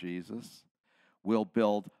person Jesus, will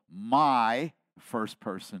build my first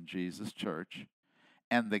person Jesus church,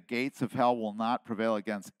 and the gates of hell will not prevail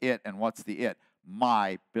against it. And what's the it?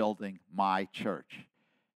 My building, my church.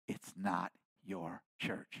 It's not your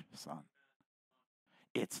church, son.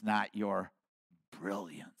 It's not your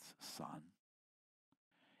brilliance, son.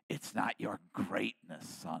 It's not your greatness,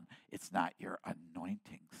 son. It's not your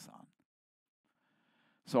anointing, son.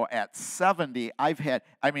 So at 70,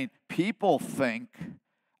 people think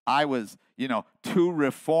I was, too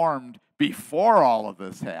reformed before all of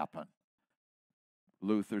this happened.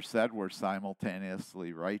 Luther said we're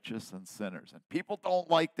simultaneously righteous and sinners. And people don't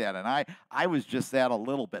like that. And I was just that a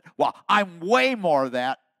little bit. Well, I'm way more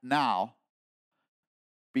that now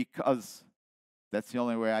because that's the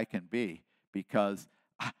only way I can be. Because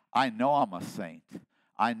I know I'm a saint.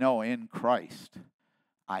 I know in Christ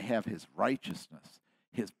I have his righteousness,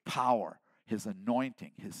 his power, his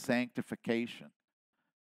anointing, his sanctification.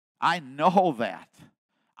 I know that.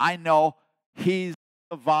 I know he's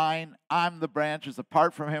the vine, I'm the branches.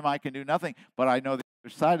 Apart from him, I can do nothing. But I know the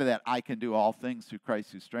other side of that, I can do all things through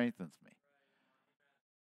Christ who strengthens me.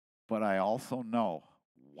 But I also know,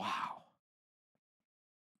 wow,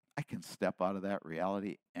 I can step out of that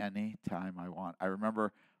reality anytime I want. I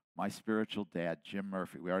remember my spiritual dad, Jim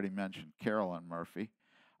Murphy. We already mentioned Carolyn Murphy,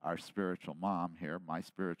 our spiritual mom here. My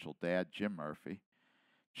spiritual dad, Jim Murphy.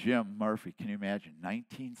 Jim Murphy, can you imagine?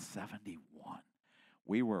 1971.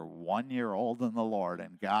 We were 1 year old in the Lord,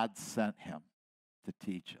 and God sent him to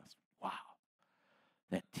teach us. Wow.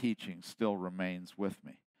 That teaching still remains with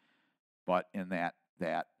me. But in that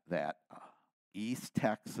East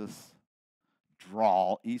Texas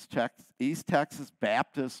drawl, East Texas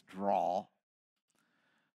Baptist drawl,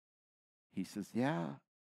 he says, yeah,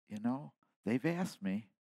 they've asked me,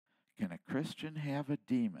 can a Christian have a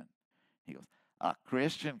demon? He goes, a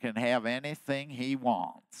Christian can have anything he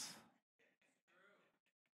wants.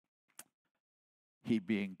 He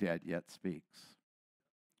being dead yet speaks.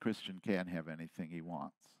 Christian can have anything he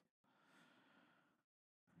wants.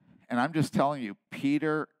 And I'm just telling you,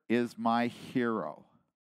 Peter is my hero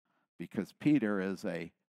because Peter is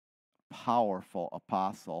a powerful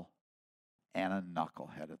apostle and a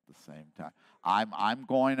knucklehead at the same time. I'm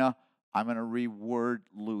going to reword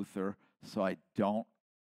Luther so I don't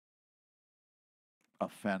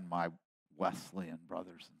offend my Wesleyan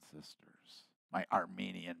brothers and sisters, my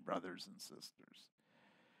Armenian brothers and sisters.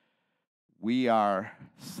 We are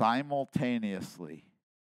simultaneously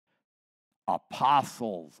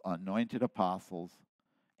apostles, anointed apostles,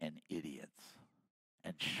 and idiots,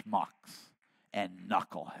 and schmucks, and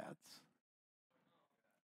knuckleheads.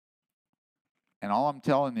 And all I'm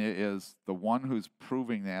telling you is the one who's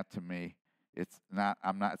proving that to me, it's not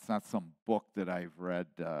some book that I've read,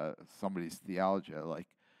 somebody's theology I like.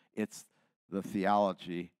 It's the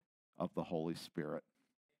theology of the Holy Spirit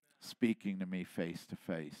speaking to me face to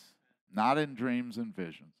face. Not in dreams and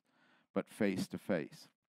visions, but face to face.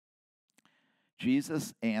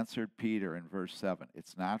 Jesus answered Peter in verse 7,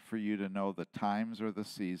 "It's not for you to know the times or the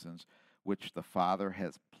seasons which the Father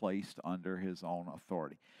has placed under his own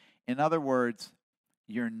authority." In other words,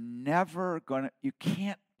 you're never going to, you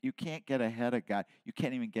can't get ahead of God. You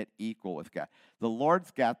can't even get equal with God. The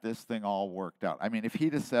Lord's got this thing all worked out. I mean, if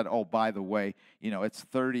he'd have said, oh, by the way, it's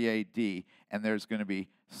 30 AD, and there's going to be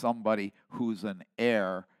somebody who's an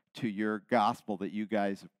heir to your gospel that you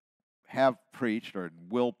guys have preached or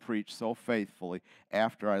will preach so faithfully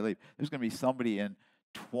after I leave. There's going to be somebody in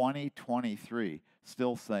 2023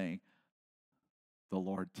 still saying, the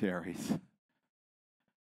Lord tarries.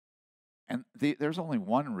 And there's only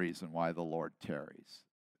one reason why the Lord tarries.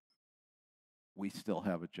 We still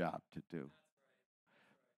have a job to do.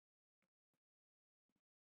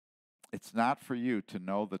 It's not for you to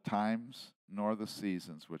know the times nor the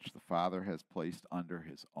seasons which the Father has placed under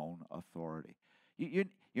his own authority.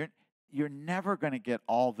 You're never going to get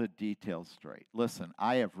all the details straight. Listen,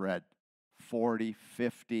 I have read 40,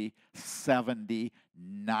 50, 70,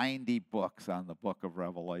 90 books on the book of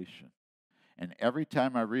Revelation. And every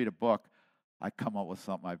time I read a book, I come up with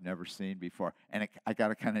something I've never seen before. And I got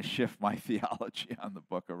to kind of shift my theology on the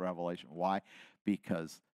book of Revelation. Why?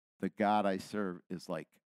 Because the God I serve is like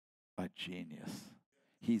a genius.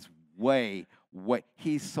 He's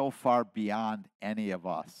he's so far beyond any of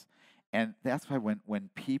us. And that's why when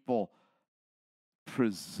people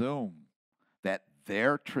presume that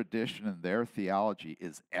their tradition and their theology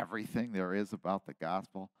is everything there is about the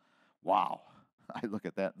gospel, wow. I look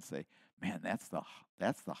at that and say, man, that's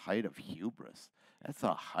the height of hubris. That's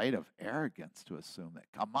the height of arrogance to assume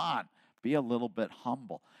that. Come on, be a little bit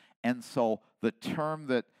humble. And so the term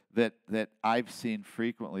that I've seen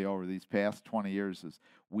frequently over these past 20 years is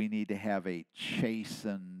we need to have a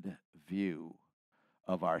chastened view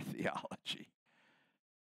of our theology.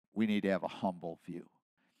 We need to have a humble view.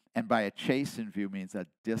 And by a chastened view means a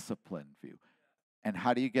disciplined view. And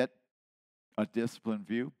how do you get a disciplined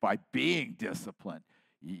view? By being disciplined.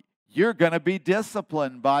 You're going to be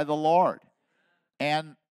disciplined by the Lord.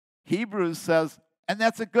 And Hebrews says, and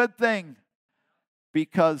that's a good thing,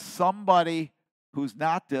 because somebody who's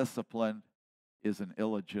not disciplined is an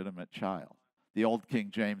illegitimate child. The old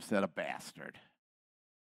King James said a bastard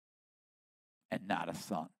and not a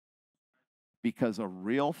son. Because a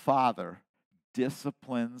real father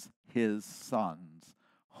disciplines his sons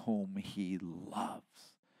whom he loves.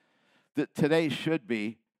 Today should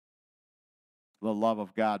be the love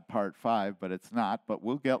of God part 5, but it's not, but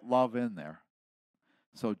we'll get love in there.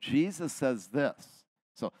 So Jesus says this.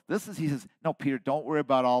 He says, no, Peter, don't worry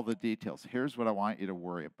about all the details. Here's what I want you to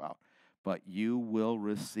worry about. But you will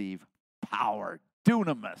receive power,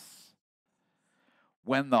 dunamis,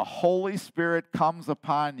 when the Holy Spirit comes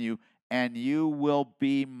upon you, and you will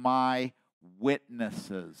be my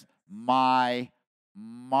witnesses, my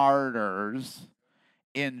martyrs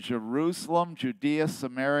in Jerusalem, Judea,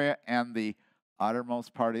 Samaria, and the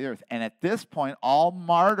uttermost part of the earth. And at this point, all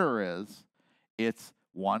martyr it's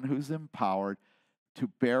one who's empowered to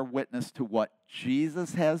bear witness to what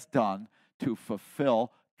Jesus has done to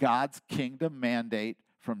fulfill God's kingdom mandate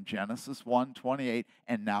from Genesis 1:28.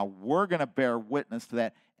 And now we're going to bear witness to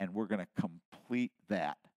that, and we're going to complete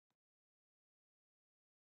that.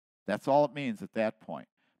 That's all it means at that point.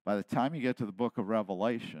 By the time you get to the book of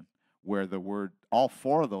Revelation, where all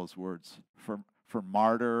 4 of those words for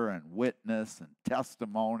martyr and witness and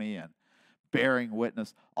testimony and bearing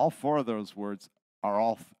witness, all 4 of those words are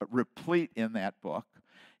all replete in that book.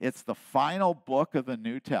 It's the final book of the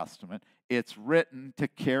New Testament. It's written to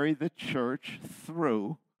carry the church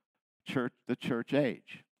through the church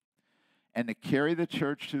age. And to carry the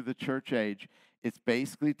church through the church age, it's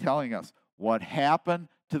basically telling us what happened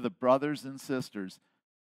to the brothers and sisters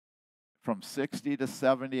from 60 to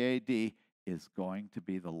 70 AD is going to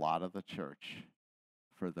be the lot of the church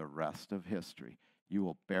for the rest of history. You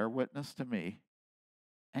will bear witness to me,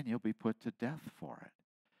 and you'll be put to death for it.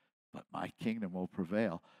 But my kingdom will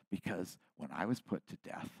prevail, because when I was put to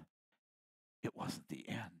death, it wasn't the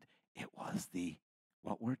end. It was the,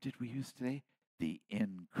 what word did we use today? The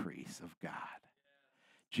increase of God.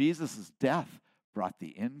 Jesus' death brought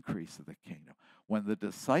the increase of the kingdom. When the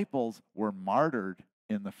disciples were martyred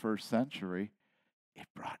in the first century, it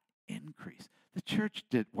brought increase. The church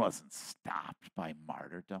wasn't stopped by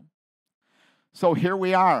martyrdom. So here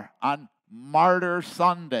we are on Martyr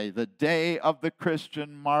Sunday, the day of the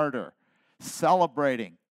Christian martyr,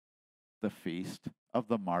 celebrating the feast of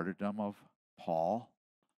the martyrdom of Paul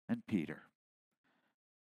and Peter.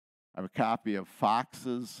 I have a copy of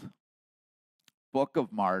Fox's Book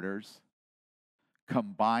of Martyrs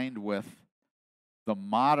combined with the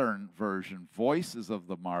modern version, Voices of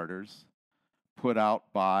the Martyrs, put out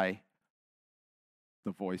by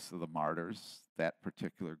the Voice of the Martyrs, that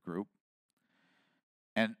particular group.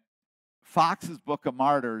 And Fox's Book of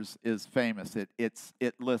Martyrs is famous.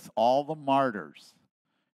 It lists all the martyrs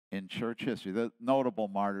in church history, the notable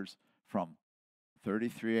martyrs from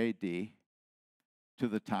 33 AD to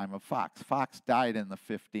the time of Fox. Fox died in the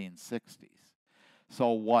 1560s.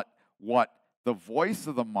 So what the Voice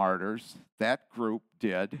of the Martyrs, that group,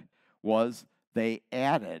 did was they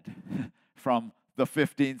added from the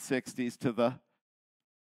 1560s to the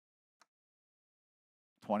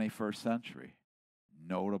 21st century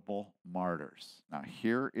notable martyrs. Now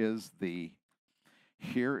here is the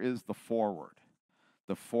foreword.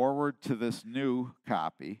 The foreword to this new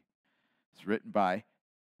copy is written by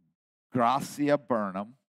Gracia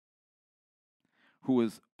Burnham, who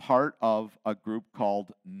is part of a group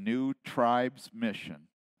called New Tribes Mission,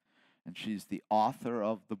 and she's the author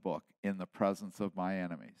of the book, In the Presence of My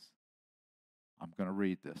Enemies. I'm going to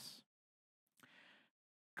read this.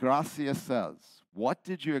 Gracia says, "What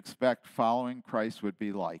did you expect following Christ would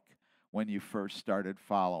be like when you first started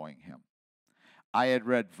following him? I had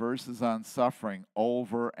read verses on suffering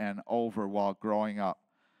over and over while growing up,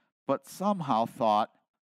 but somehow thought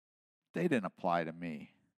they didn't apply to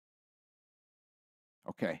me."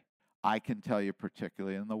 Okay, I can tell you,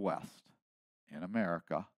 particularly in the West, in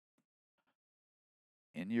America,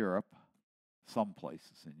 in Europe, some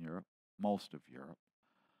places in Europe, most of Europe,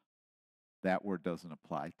 that word doesn't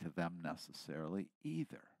apply to them necessarily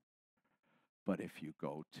either. But if you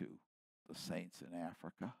go to the saints in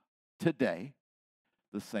Africa today,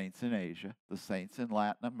 the saints in Asia, the saints in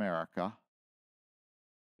Latin America,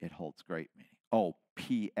 it holds great meaning. Oh,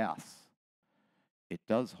 P.S. It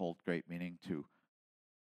does hold great meaning to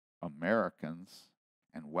Americans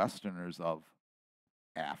and Westerners of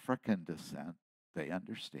African descent. They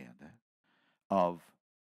understand it. Of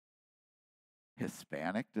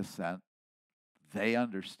Hispanic descent, they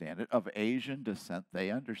understand it. Of Asian descent,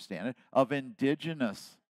 they understand it. Of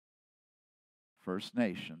indigenous First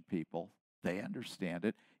Nation people, they understand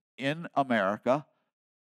it in America,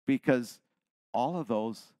 because all of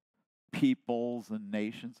those peoples and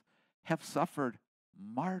nations have suffered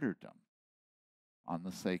martyrdom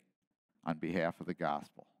on behalf of the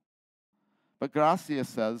gospel. But Gracia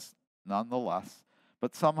says, nonetheless,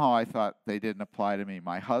 but somehow I thought they didn't apply to me.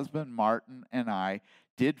 My husband, Martin, and I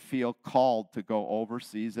did feel called to go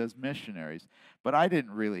overseas as missionaries, but I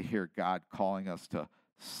didn't really hear God calling us to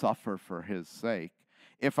suffer for his sake.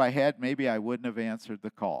 If I had, maybe I wouldn't have answered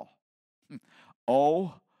the call.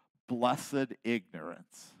 Oh, blessed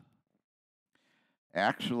ignorance.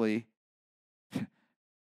 Actually,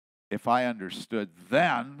 if I understood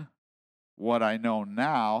then what I know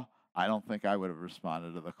now, I don't think I would have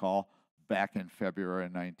responded to the call back in February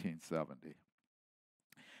 1970.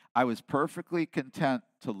 I was perfectly content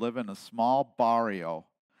to live in a small barrio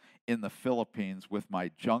in the Philippines with my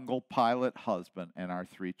jungle pilot husband and our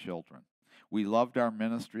 3 children. We loved our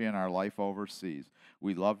ministry and our life overseas.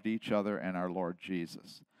 We loved each other and our Lord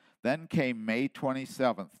Jesus. Then came May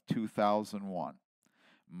 27th, 2001.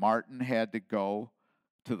 Martin had to go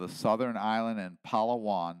to the southern island in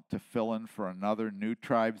Palawan to fill in for another New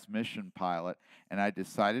Tribes Mission pilot, and I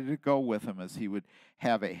decided to go with him as he would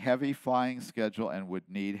have a heavy flying schedule and would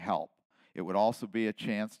need help. It would also be a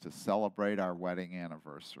chance to celebrate our wedding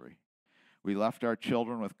anniversary. We left our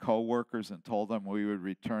children with co-workers and told them we would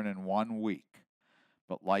return in 1 week,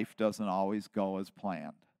 but life doesn't always go as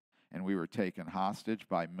planned, and we were taken hostage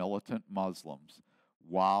by militant Muslims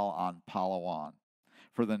while on Palawan.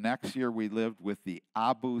 For the next year, we lived with the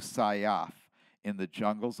Abu Sayyaf in the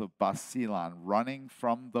jungles of Basilan, running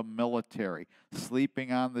from the military,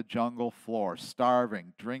 sleeping on the jungle floor,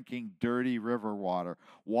 starving, drinking dirty river water,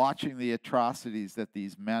 watching the atrocities that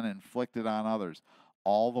these men inflicted on others,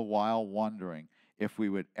 all the while wondering if we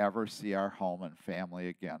would ever see our home and family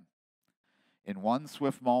again. In one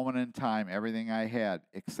swift moment in time, everything I had,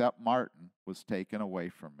 except Martin, was taken away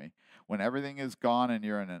from me. When everything is gone and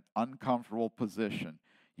you're in an uncomfortable position,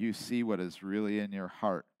 you see what is really in your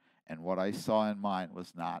heart, and what I saw in mine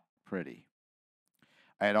was not pretty.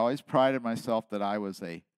 I had always prided myself that I was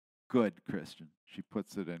a good Christian. She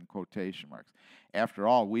puts it in quotation marks. After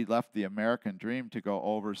all, we left the American dream to go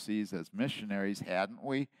overseas as missionaries, hadn't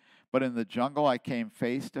we? But in the jungle, I came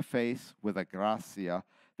face to face with a gracia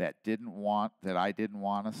that I didn't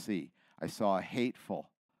want to see. I saw a hateful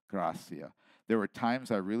gracia. There were times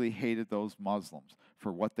I really hated those Muslims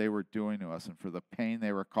for what they were doing to us and for the pain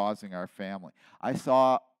they were causing our family. I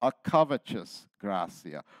saw a covetous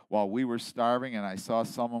gracia. While we were starving and I saw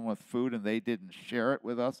someone with food and they didn't share it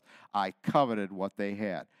with us, I coveted what they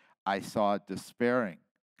had. I saw a despairing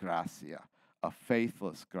gracia, a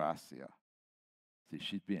faithless gracia. See,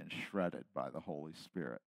 she's being shredded by the Holy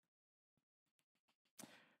Spirit.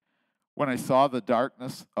 When I saw the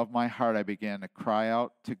darkness of my heart, I began to cry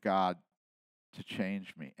out to God to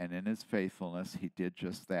change me. And in his faithfulness, he did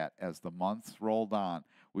just that. As the months rolled on,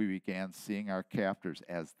 we began seeing our captors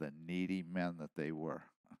as the needy men that they were.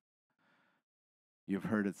 You've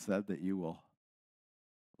heard it said that you will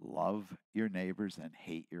love your neighbors and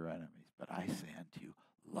hate your enemies. But I say unto you,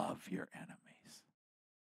 love your enemies.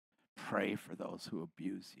 Pray for those who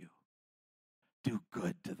abuse you. Do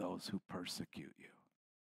good to those who persecute you.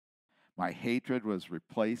 My hatred was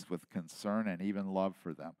replaced with concern and even love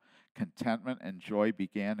for them. Contentment and joy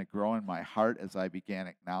began to grow in my heart as I began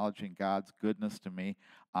acknowledging God's goodness to me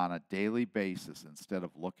on a daily basis instead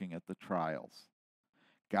of looking at the trials.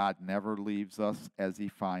 God never leaves us as he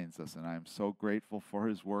finds us, and I am so grateful for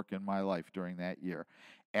his work in my life during that year.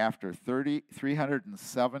 After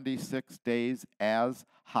 376 days as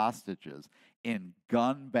hostages in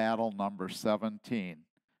gun battle number 17,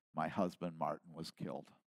 my husband Martin was killed.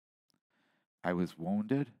 I was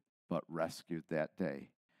wounded but rescued that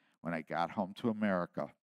day. When I got home to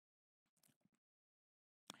America,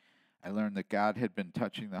 I learned that God had been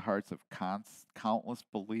touching the hearts of countless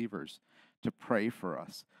believers to pray for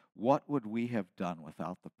us. What would we have done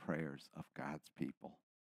without the prayers of God's people?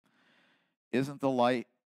 Isn't the life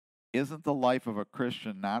of a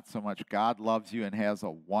Christian not so much God loves you and has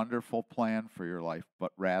a wonderful plan for your life,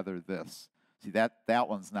 but rather this? See, that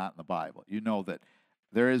one's not in the Bible. You know that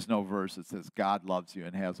there is no verse that says God loves you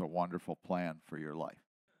and has a wonderful plan for your life.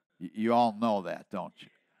 You all know that, don't you?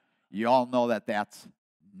 You all know that that's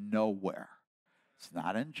nowhere. It's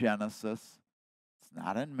not in Genesis. It's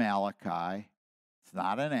not in Malachi. It's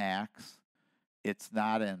not in Acts. It's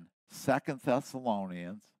not in 2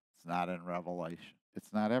 Thessalonians. It's not in Revelation.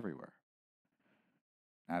 It's not everywhere.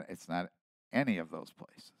 It's not any of those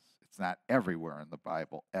places. It's not everywhere in the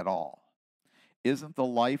Bible at all. Isn't the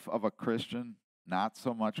life of a Christian not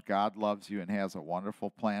so much God loves you and has a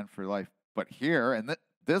wonderful plan for your life, but here, and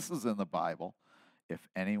this is in the Bible, if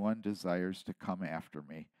anyone desires to come after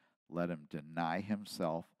me, let him deny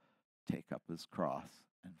himself, take up his cross,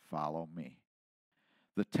 and follow me.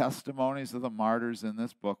 The testimonies of the martyrs in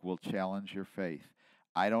this book will challenge your faith.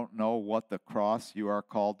 I don't know what the cross you are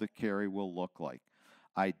called to carry will look like.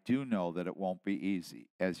 I do know that it won't be easy.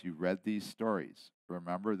 As you read these stories,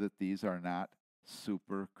 remember that these are not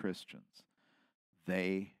super Christians.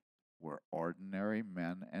 They were ordinary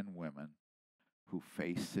men and women who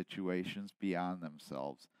face situations beyond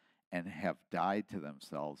themselves and have died to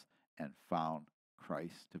themselves and found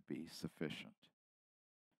Christ to be sufficient.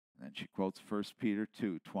 And then she quotes 1 Peter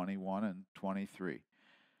 2:21 and 23.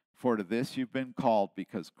 For to this you've been called,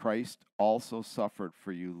 because Christ also suffered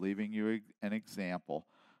for you, leaving you an example,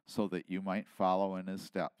 so that you might follow in his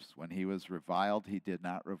steps. When he was reviled, he did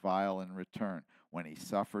not revile in return. When he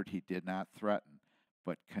suffered, he did not threaten,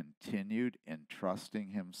 but continued entrusting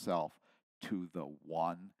himself to the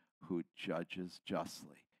one who judges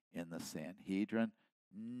justly. In the Sanhedrin,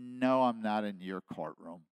 no, I'm not in your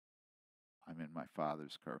courtroom. I'm in my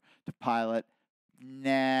Father's court. To Pilate,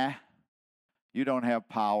 nah, you don't have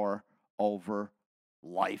power over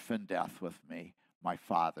life and death with me. My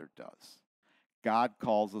Father does. God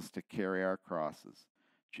calls us to carry our crosses.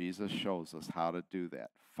 Jesus shows us how to do that.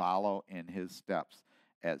 Follow in his steps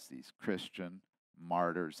as these Christian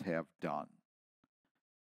martyrs have done.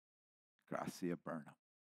 Gracia Burnham.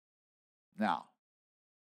 Now,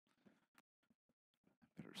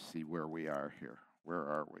 better see where we are here. Where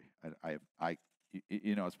are we?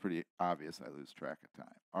 you know, it's pretty obvious I lose track of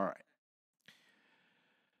time. All right.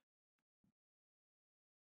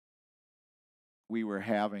 We were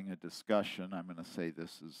having a discussion. I'm going to say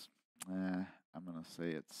this is, I'm going to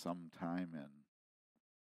say it's sometime in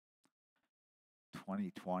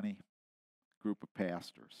 2020, group of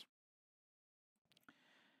pastors.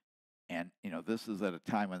 And, you know, this is at a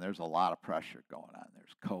time when there's a lot of pressure going on.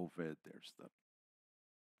 There's COVID, there's the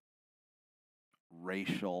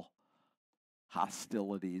racial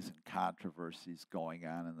hostilities and controversies going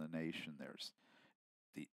on in the nation. There's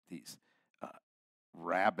these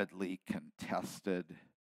rapidly contested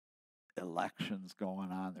elections going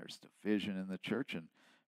on. There's division in the church, and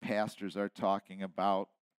pastors are talking about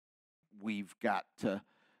we've got to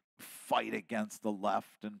fight against the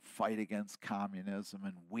left and fight against communism,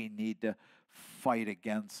 and we need to fight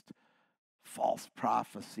against false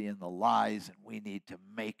prophecy and the lies, and we need to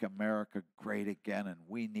make America great again, and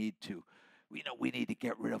we need to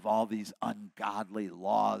get rid of all these ungodly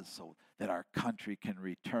laws so that our country can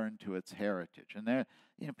return to its heritage. And there,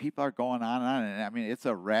 you know, people are going on and on, and I mean, it's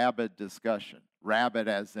a rabid discussion. Rabid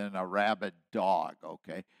as in a rabid dog,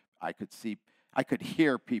 okay? I could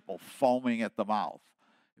hear people foaming at the mouth.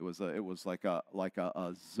 It was like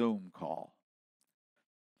a Zoom call.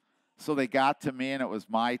 So they got to me, and it was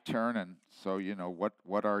my turn. And so, you know,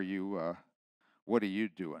 what are you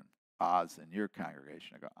doing, Oz, in your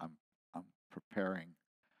congregation? I go, I'm preparing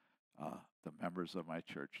the members of my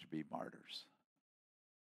church to be martyrs.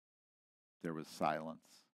 There was silence.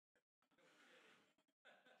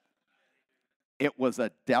 It was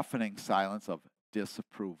a deafening silence of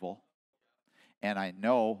disapproval, and I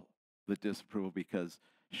know the disapproval because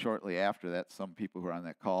shortly after that, some people who were on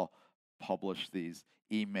that call published these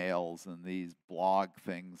emails and these blog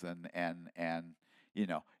things, and you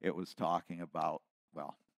know, it was talking about,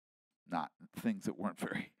 well, not things that weren't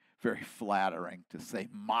very flattering, to say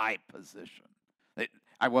my position.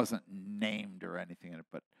 I wasn't named or anything in it,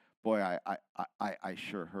 but boy, I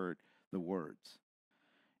sure heard the words.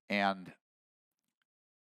 And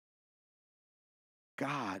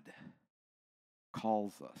God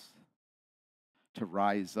calls us to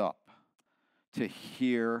rise up, to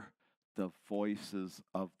hear the voices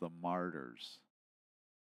of the martyrs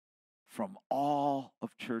from all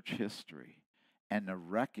of church history, and to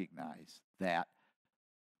recognize that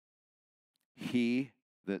he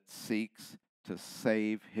that seeks to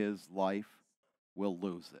save his life will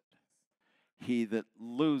lose it. He that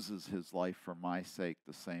loses his life for my sake,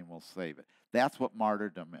 the same will save it. That's what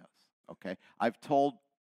martyrdom is, okay? I've told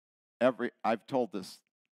this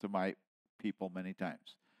to my people many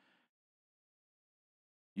times.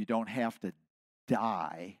 You don't have to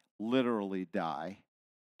die, literally die,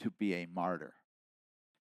 to be a martyr.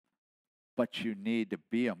 But you need to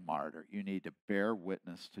be a martyr. You need to bear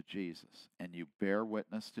witness to Jesus. And you bear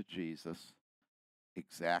witness to Jesus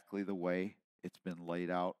exactly the way it's been laid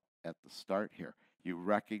out at the start here. You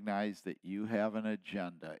recognize that you have an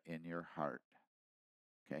agenda in your heart.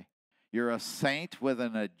 Okay? You're a saint with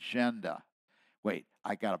an agenda. Wait,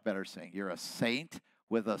 I got a better saying. You're a saint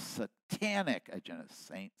with a satanic agenda.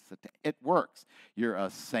 It works. You're a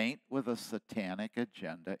saint with a satanic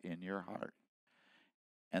agenda in your heart.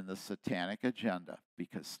 And the satanic agenda,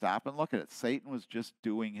 because stop and look at it. Satan was just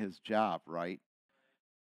doing his job, right?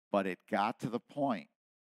 But it got to the point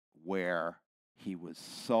where he was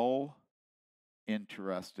so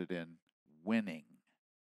interested in winning.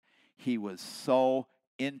 He was so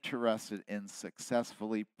interested in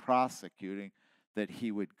successfully prosecuting that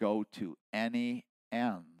he would go to any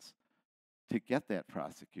ends to get that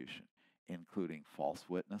prosecution, including false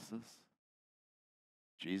witnesses.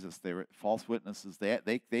 Jesus, they were false witnesses.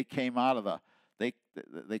 They came out of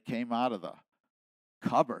they came out of the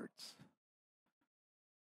cupboards.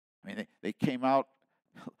 I mean, they came out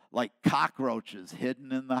like cockroaches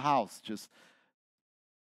hidden in the house, just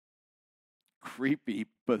creepy,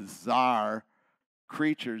 bizarre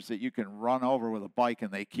creatures that you can run over with a bike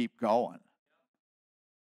and they keep going.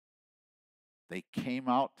 They came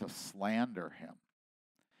out to slander him.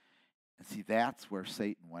 And see, that's where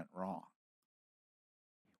Satan went wrong.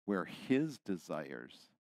 Where his desires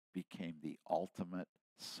became the ultimate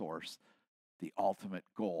source, the ultimate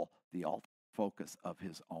goal, the ultimate focus of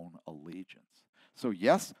his own allegiance. So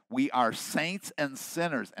yes, we are saints and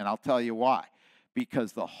sinners, and I'll tell you why.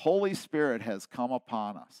 Because the Holy Spirit has come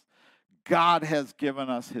upon us. God has given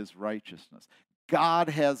us his righteousness. God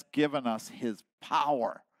has given us his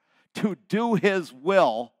power to do his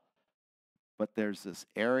will. But there's this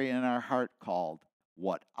area in our heart called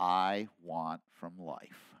what I want from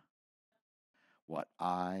life. What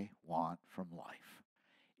I want from life.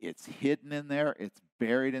 It's hidden in there, it's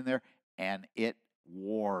buried in there, and it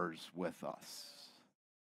wars with us.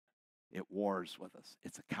 It wars with us.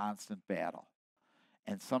 It's a constant battle.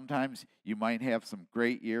 And sometimes you might have some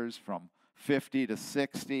great years from 50 to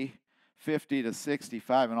 60, 50 to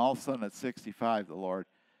 65, and all of a sudden at 65, the Lord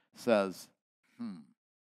says,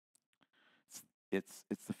 it's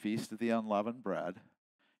the Feast of the Unleavened Bread,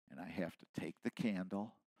 and I have to take the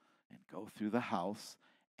candle and go through the house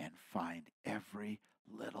and find every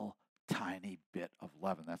little tiny bit of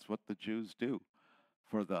leaven. That's what the Jews do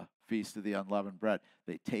for the Feast of the Unleavened Bread.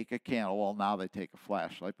 They take a candle. Well, now they take a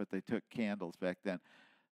flashlight, but they took candles back then.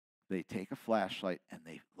 They take a flashlight and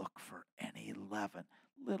they look for any leaven,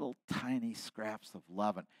 little tiny scraps of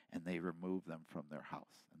leaven, and they remove them from their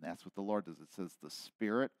house. And that's what the Lord does. It says, the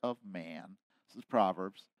spirit of man, this is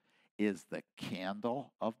Proverbs, is the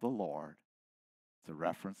candle of the Lord. It's a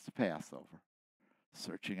reference to Passover,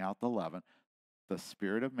 searching out the leaven. The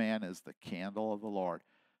spirit of man is the candle of the Lord,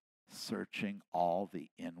 searching all the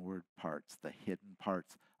inward parts, the hidden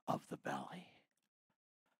parts of the belly.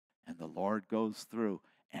 And the Lord goes through,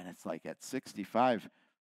 and it's like at 65,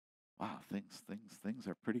 wow, things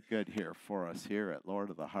are pretty good here for us here at Lord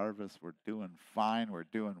of the Harvest. We're doing fine. We're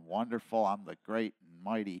doing wonderful. I'm the great and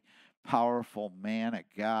mighty, powerful man of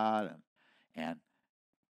God, and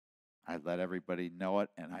I let everybody know it,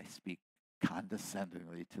 and I speak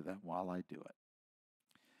condescendingly to them while I do it.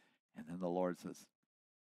 And then the Lord says,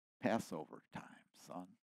 Passover time, son.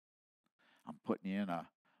 I'm putting you in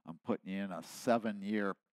a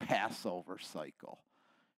 7-year Passover cycle.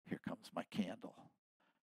 Here comes my candle.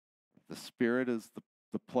 The Spirit is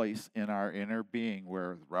the place in our inner being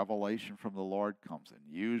where revelation from the Lord comes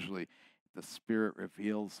in. Usually the Spirit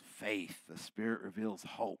reveals faith. The Spirit reveals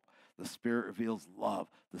hope. The Spirit reveals love.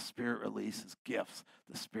 The Spirit releases gifts.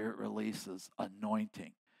 The Spirit releases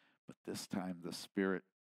anointing. But this time the Spirit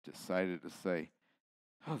decided to say,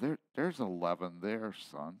 oh, there's a leaven there,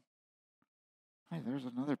 son. Hey, there's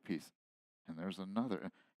another piece. And there's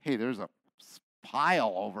another. Hey, there's a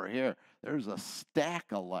pile over here. There's a stack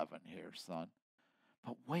of leaven here, son.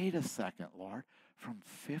 But wait a second, Lord. From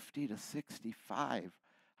 50 to 65,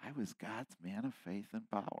 I was God's man of faith and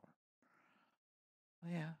power.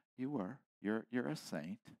 Yeah, you were. You're a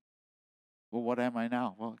saint. Well, what am I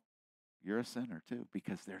now? Well, you're a sinner too,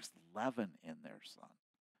 because there's leaven in there, son.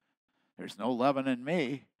 There's no leaven in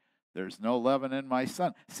me. There's no leaven in my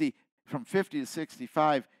son. See, from 50 to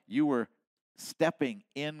 65, you were stepping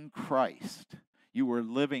in Christ. You were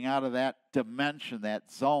living out of that dimension,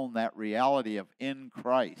 that zone, that reality of in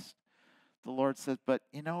Christ. The Lord said, but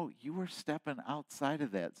you were stepping outside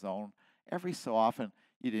of that zone. Every so often,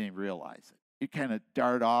 you didn't even realize it. You kind of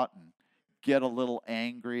dart out and get a little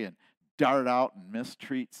angry and dart out and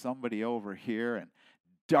mistreat somebody over here and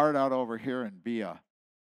dart out over here and be a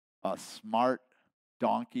smart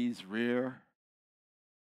donkey's rear.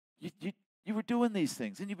 You were doing these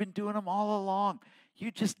things, and you've been doing them all along.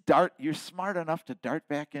 You're smart enough to dart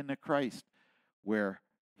back into Christ, where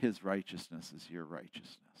his righteousness is your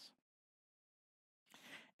righteousness.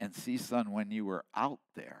 And see, son, when you were out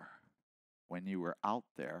there,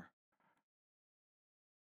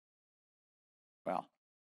 well,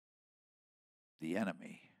 the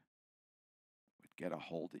enemy would get a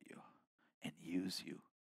hold of you and use you,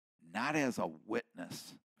 not as a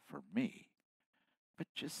witness for me, but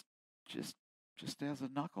just as a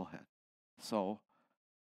knucklehead. So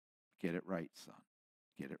get it right, son.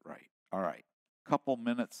 Get it right. All right. Couple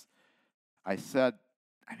minutes. I said,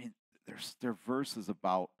 there are verses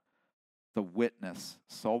about the witness,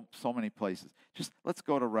 so many places. Just let's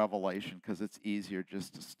go to Revelation, because it's easier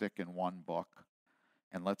just to stick in one book.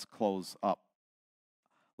 And let's close up.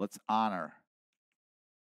 Let's honor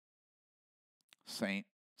Saints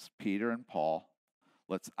Peter and Paul.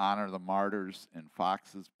 Let's honor the martyrs in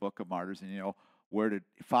Fox's Book of Martyrs. And where did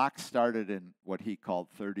Fox started in what he called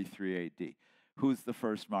 33 AD. Who's the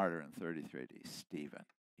first martyr in 33 AD? Stephen.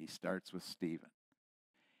 He starts with Stephen.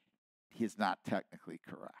 He's not technically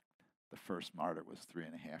correct. The first martyr was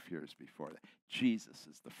 3.5 years before that. Jesus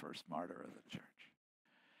is the first martyr of the church.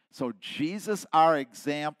 So Jesus, our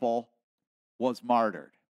example, was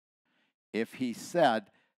martyred. If he said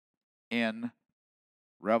in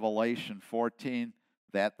Revelation 14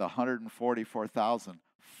 that the 144,000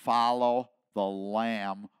 follow the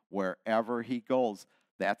Lamb wherever he goes,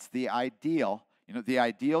 that's the ideal, the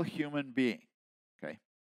ideal human being, okay?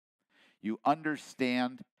 You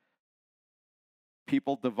understand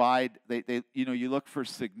people divide, you look for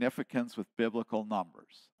significance with biblical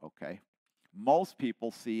numbers, okay? Most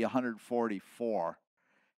people see 144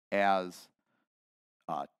 as,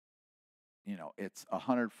 it's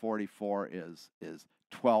 144 is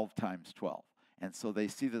 12 times 12. And so they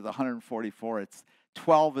see that the 144,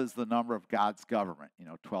 12 is the number of God's government,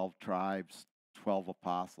 12 tribes, 12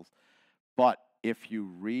 apostles. But if you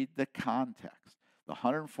read the context, the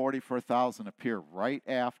 144,000 appear right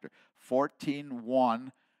after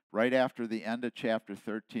 14:1, right after the end of chapter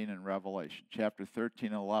 13 in Revelation. Chapter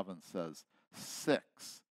 13:11 says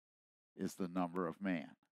 6 is the number of man.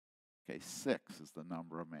 Okay, 6 is the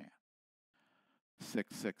number of man.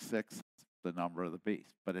 666 is the number of the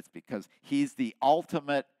beast. But it's because he's the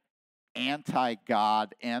ultimate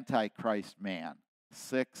anti-God, anti-Christ man.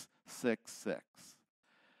 666.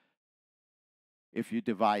 If you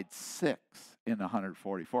divide 6 in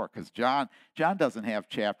 144, because John doesn't have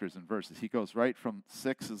chapters and verses. He goes right from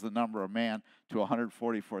 6 is the number of man to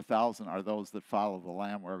 144,000 are those that follow the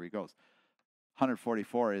Lamb wherever he goes.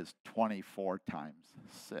 144 is 24 times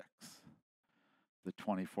 6. The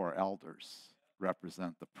 24 elders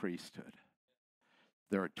represent the priesthood.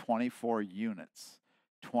 There are 24 units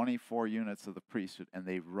of the priesthood, and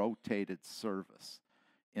they rotated service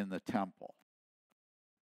in the temple.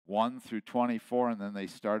 1 through 24, and then they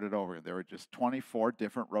started over. There were just 24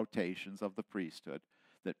 different rotations of the priesthood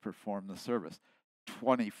that performed the service.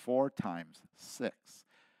 24 times 6.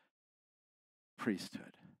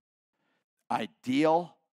 Priesthood.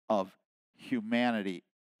 Ideal of humanity,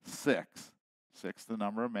 6. 6, the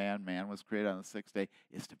number of man. Man was created on the 6th day,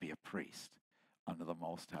 is to be a priest under the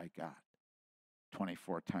Most High God.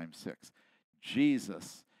 24 times 6.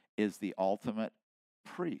 Jesus is the ultimate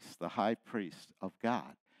priest, the high priest of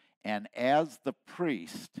God. And as the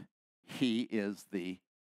priest, he is the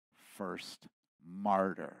first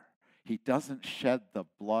martyr. He doesn't shed the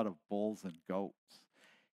blood of bulls and goats.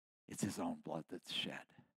 It's his own blood that's shed.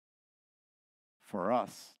 For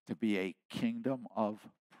us to be a kingdom of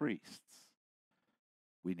priests,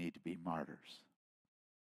 we need to be martyrs.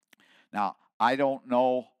 Now, I don't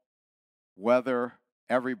know whether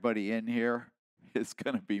everybody in here is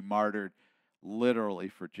going to be martyred literally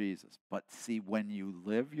for Jesus. But see, when you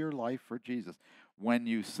live your life for Jesus, when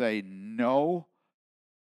you say no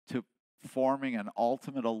to forming an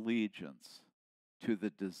ultimate allegiance to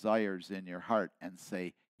the desires in your heart and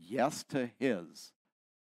say yes to his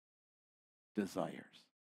desires,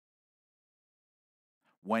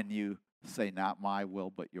 when you say not my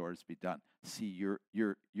will but yours be done, see,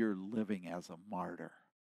 you're living as a martyr.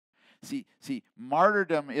 See,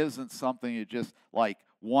 martyrdom isn't something you just like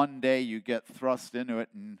one day you get thrust into it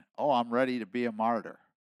and, I'm ready to be a martyr.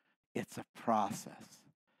 It's a process.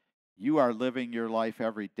 You are living your life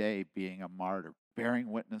every day being a martyr,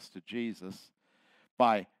 bearing witness to Jesus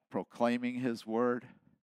by proclaiming his word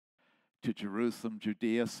to Jerusalem,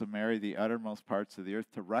 Judea, Samaria, the uttermost parts of the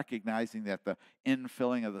earth, to recognizing that the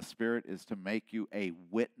infilling of the Spirit is to make you a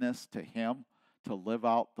witness to him, to live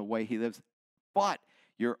out the way he lives. But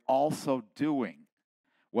you're also doing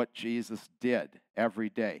what Jesus did every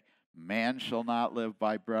day. Man shall not live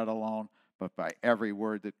by bread alone, but by every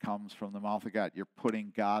word that comes from the mouth of God. You're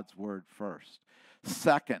putting God's word first.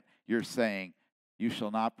 Second, you're saying, you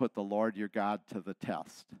shall not put the Lord your God to the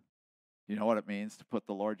test. You know what it means to put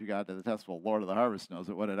the Lord your God to the test? Well, Lord of the Harvest knows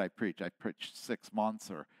it. What did I preach? I preached 6 months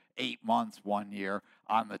or 8 months one year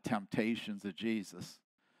on the temptations of Jesus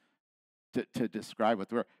to describe what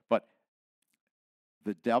they were. But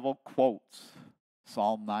the devil quotes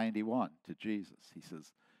Psalm 91 to Jesus. He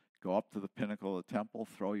says, go up to the pinnacle of the temple,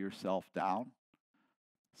 throw yourself down.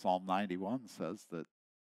 Psalm 91 says that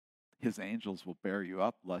his angels will bear you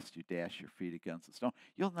up lest you dash your feet against a stone.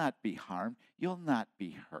 You'll not be harmed. You'll not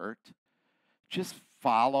be hurt. Just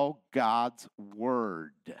follow God's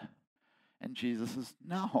word. And Jesus says,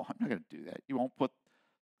 no, I'm not going to do that. You won't put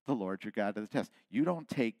the Lord your God to the test. You don't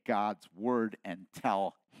take God's word and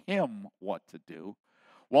tell him what to do.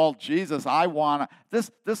 Well, Jesus, I want to,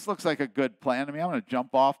 this looks like a good plan to me. I'm going to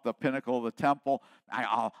jump off the pinnacle of the temple.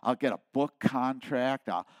 I'll get a book contract.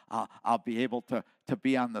 I'll be able to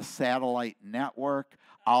be on the satellite network.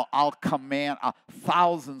 I'll command,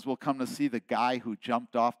 thousands will come to see the guy who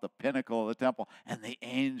jumped off the pinnacle of the temple, and the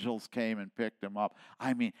angels came and picked him up.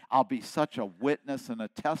 I mean, I'll be such a witness and a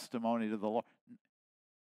testimony to the Lord.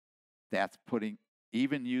 That's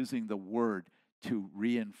even using the word to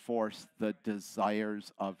reinforce the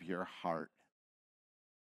desires of your heart.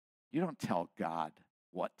 You don't tell God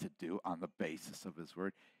what to do on the basis of his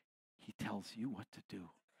word. He tells you what to do.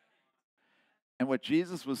 And what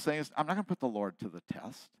Jesus was saying is, I'm not going to put the Lord to the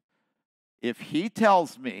test. If he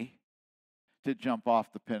tells me to jump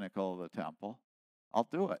off the pinnacle of the temple, I'll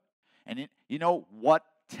do it. And you know what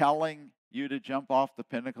telling you to jump off the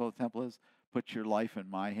pinnacle of the temple is? Put your life in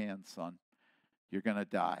my hands, son. You're going to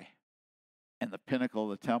die. And the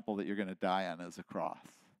pinnacle of the temple that you're going to die on is a cross.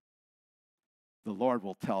 the Lord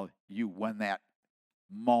will tell you when that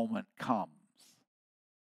moment comes.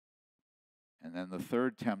 And then the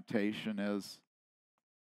third temptation is,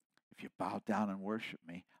 if you bow down and worship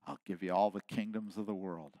me, I'll give you all the kingdoms of the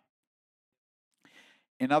world.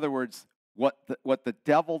 In other words, what the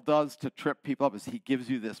devil does to trip people up is he gives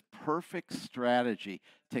you this perfect strategy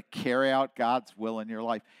to carry out God's will in your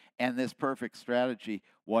life. And this perfect strategy,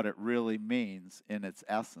 what it really means in its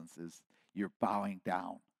essence is you're bowing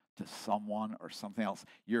down to someone or something else.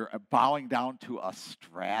 You're bowing down to a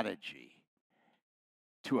strategy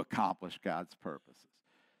to accomplish God's purposes.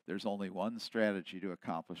 There's only one strategy to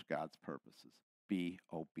accomplish God's purposes. Be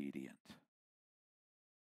obedient.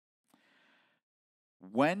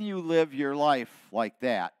 When you live your life like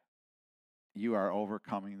that, you are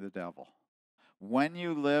overcoming the devil. When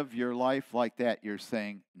you live your life like that, you're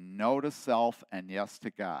saying no to self and yes to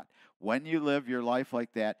God. When you live your life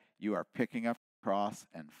like that, you are picking up the cross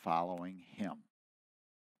and following him.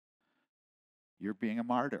 You're being a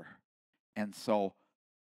martyr. And so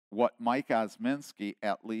what Mike Osminski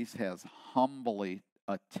at least has humbly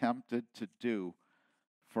attempted to do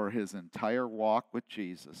for his entire walk with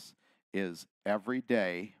Jesus is every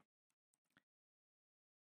day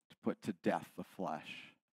to put to death the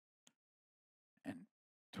flesh and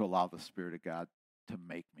to allow the Spirit of God to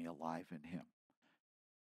make me alive in him.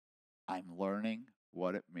 I'm learning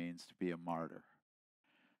what it means to be a martyr.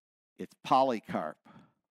 It's Polycarp,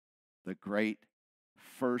 the great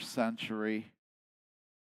first century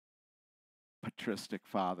patristic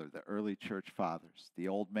father, the early church fathers, the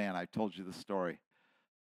old man. I told you the story.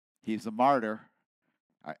 He's a martyr.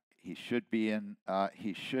 He should be in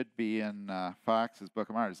Fox's Book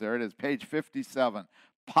of Martyrs. There it is, page 57.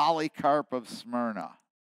 Polycarp of Smyrna.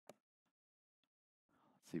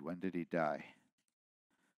 Let's see, when did he die?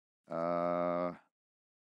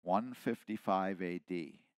 155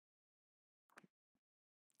 A.D.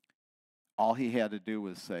 All he had to do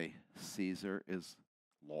was say, Caesar is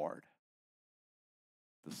Lord.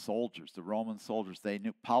 The soldiers, the Roman soldiers, they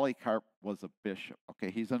knew Polycarp was a bishop.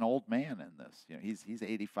 Okay, he's an old man in this. You know, he's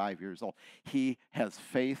 85 years old. He has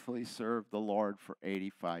faithfully served the Lord for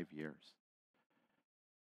 85 years.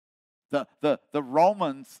 The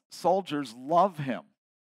Roman soldiers love him.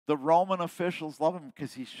 The Roman officials love him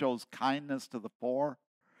because he shows kindness to the poor.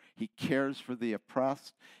 He cares for the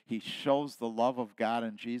oppressed. He shows the love of God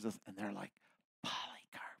and Jesus. And they're like,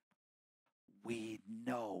 Polycarp, we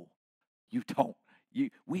know you don't.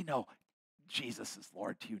 We know Jesus is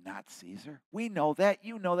Lord to you, not Caesar. We know that.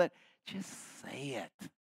 You know that. Just say it.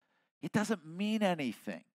 It doesn't mean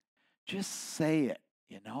anything. Just say it,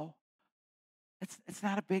 you know. It's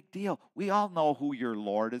not a big deal. We all know who your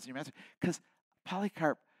Lord is, your master. Because,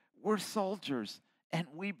 Polycarp, we're soldiers, and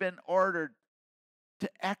we've been ordered to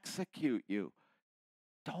execute you.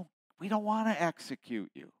 We don't want to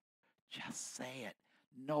execute you. Just say it.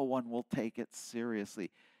 No one will take it seriously.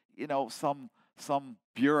 You know, some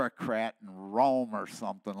bureaucrat in Rome or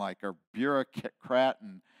something like, or bureaucrat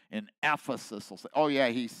in Ephesus will say, oh yeah,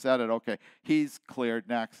 he said it, okay, he's cleared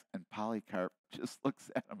next. And Polycarp just looks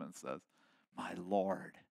at him and says, my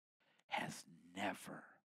Lord has never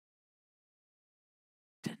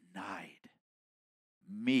denied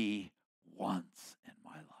me once in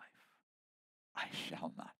my life. I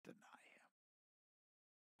shall not deny him.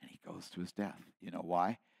 And he goes to his death. You know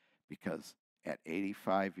why? Because at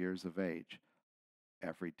 85 years of age,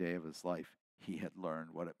 every day of his life, he had learned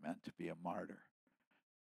what it meant to be a martyr.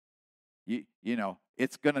 You know,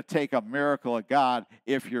 it's going to take a miracle of God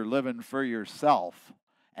if you're living for yourself.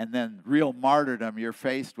 And then real martyrdom you're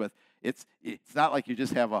faced with. It's not like you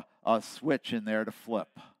just have a switch in there to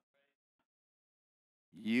flip.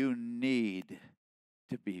 You need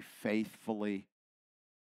to be faithfully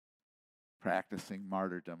practicing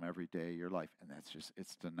martyrdom every day of your life. And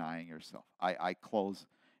it's denying yourself. I close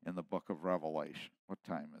in the book of Revelation. What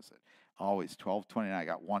time is it? Always 12:29. I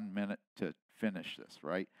got 1 minute to finish this,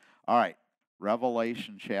 right? All right.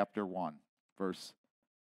 Revelation chapter 1, verse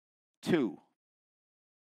 2.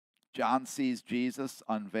 John sees Jesus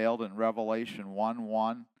unveiled in Revelation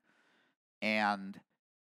 1:1, and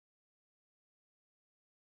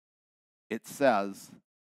it says,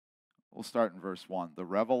 we'll start in verse 1. The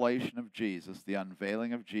revelation of Jesus, the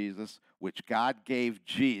unveiling of Jesus, which God gave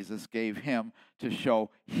him to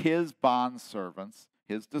show his bondservants,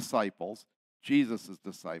 his disciples, Jesus'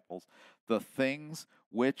 disciples, the things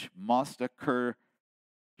which must occur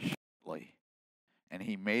shortly. And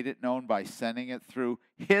he made it known by sending it through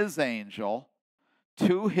his angel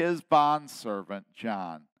to his bondservant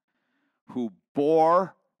John, who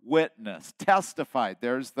bore witness, testified.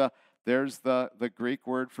 There's the Greek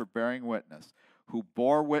word for bearing witness. who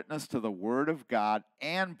bore witness to the word of God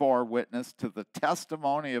and bore witness to the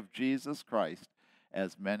testimony of Jesus Christ,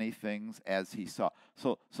 as many things as he saw.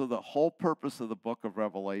 So the whole purpose of the book of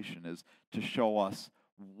Revelation is to show us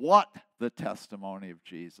what the testimony of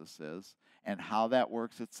Jesus is and how that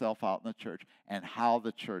works itself out in the church and how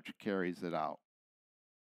the church carries it out.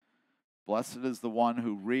 Blessed is the one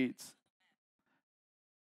who reads.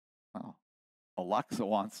 Well, Alexa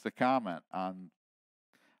wants to comment on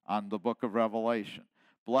the book of Revelation.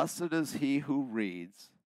 Blessed is he who reads,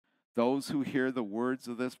 those who hear the words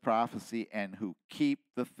of this prophecy and who keep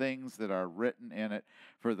the things that are written in it,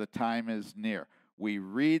 for the time is near. We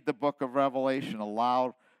read the book of Revelation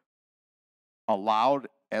aloud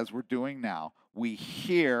as we're doing now. We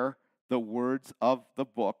hear the words of the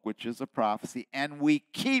book, which is a prophecy, and we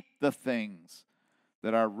keep the things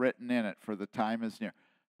that are written in it, for the time is near.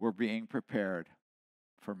 We're being prepared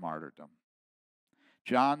for martyrdom.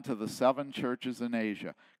 John, to the 7 churches in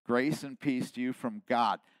Asia, grace and peace to you from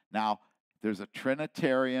God. Now, there's a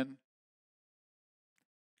Trinitarian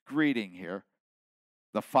greeting here.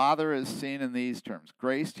 The Father is seen in these terms.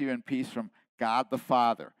 Grace to you and peace from God the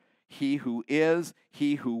Father, he who is,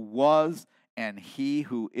 he who was, and he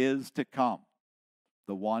who is to come.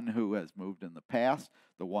 The one who has moved in the past,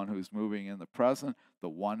 the one who's moving in the present, the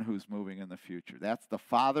one who's moving in the future. That's the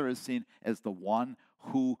Father is seen as the one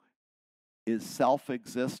who is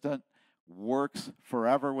self-existent, works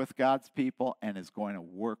forever with God's people, and is going to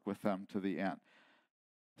work with them to the end.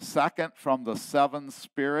 Second, from the 7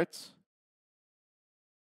 spirits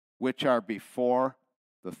which are before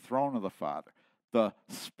the throne of the Father. The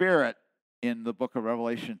Spirit in the book of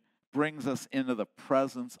Revelation brings us into the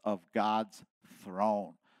presence of God's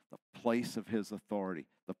throne, the place of his authority,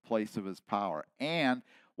 the place of his power. And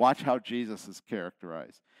watch how Jesus is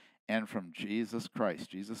characterized. And from Jesus Christ,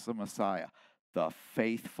 Jesus the Messiah, the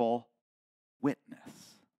faithful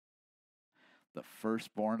witness, the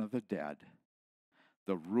firstborn of the dead,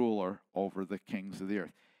 the ruler over the kings of the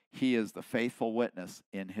earth. He is the faithful witness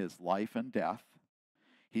in his life and death.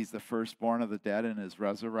 He's the firstborn of the dead in his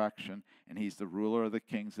resurrection, and he's the ruler of the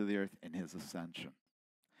kings of the earth in his ascension.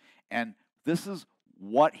 And this is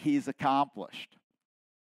what he's accomplished.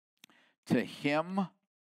 To him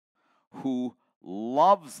who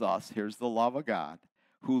loves us, here's the love of God,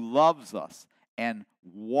 who loves us and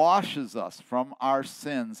washes us from our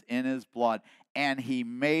sins in his blood, and he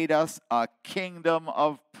made us a kingdom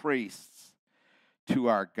of priests to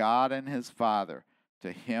our God and his Father.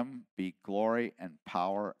 To him be glory and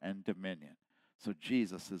power and dominion. So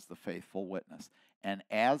Jesus is the faithful witness. And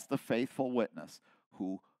as the faithful witness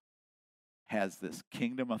who has this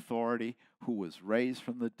kingdom authority, who was raised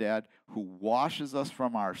from the dead, who washes us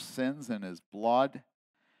from our sins in his blood,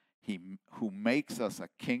 who makes us a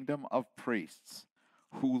kingdom of priests,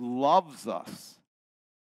 who loves us,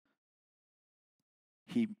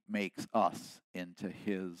 he makes us into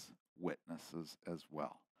his witnesses as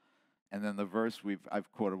well. And then the verse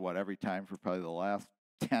I've quoted every time for probably the last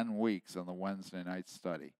 10 weeks on the Wednesday night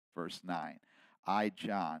study, verse 9. I,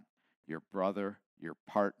 John, your brother, your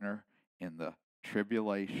partner in the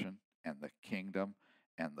tribulation and the kingdom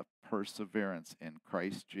and the perseverance in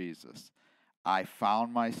Christ Jesus, I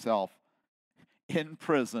found myself in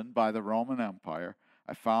prison by the Roman Empire.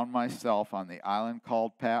 I found myself on the island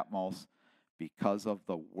called Patmos because of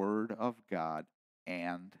the word of God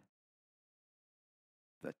and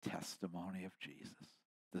the testimony of Jesus.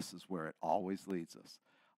 This is where it always leads us.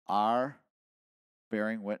 Our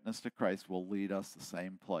bearing witness to Christ will lead us the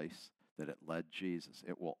same place that it led Jesus.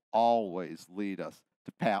 It will always lead us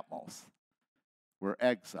to Patmos. We're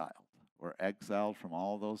exiled. We're exiled from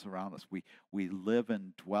all those around us. We live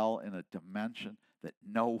and dwell in a dimension that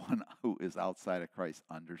no one who is outside of Christ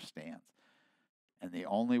understands. And the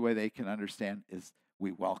only way they can understand is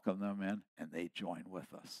we welcome them in and they join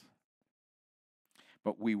with us.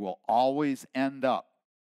 But we will always end up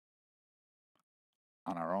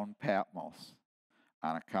on our own Patmos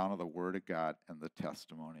on account of the Word of God and the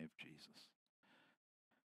testimony of Jesus.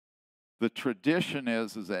 The tradition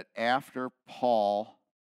is that after Paul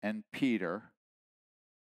and Peter,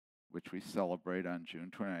 which we celebrate on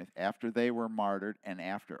June 29th, after they were martyred and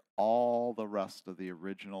after all the rest of the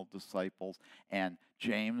original disciples and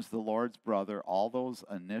James, the Lord's brother, all those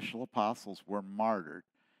initial apostles were martyred,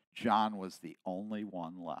 John was the only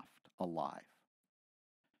one left alive.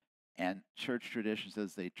 And church tradition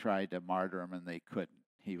says they tried to martyr him and they couldn't.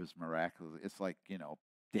 He was miraculous. It's like,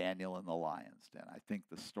 Daniel in the lion's den. I think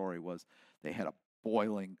the story was they had a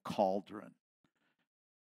boiling cauldron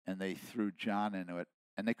and they threw John into it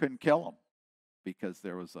and they couldn't kill him because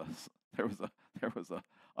there was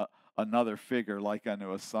another figure like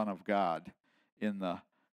unto a son of God in the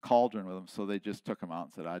cauldron with them, so they just took him out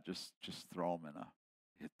and said, "I just throw him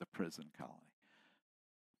hit the prison colony."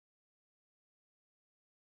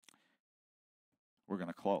 We're going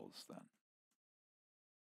to close then.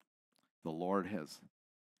 The Lord has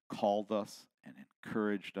called us and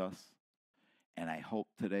encouraged us, and I hope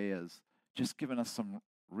today has just given us some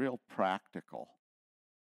real practical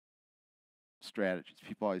strategies.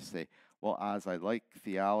 People always say, "Well, Oz, I like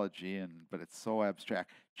theology, but it's so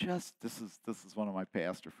abstract." This is one of my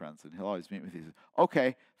pastor friends, and he'll always meet with me. He says,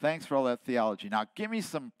 "Okay, thanks for all that theology. Now give me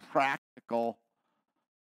some practical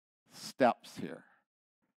steps here.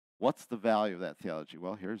 What's the value of that theology?"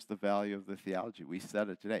 Well, here's the value of the theology. We said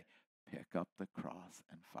it today. Pick up the cross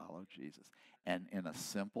and follow Jesus. And in a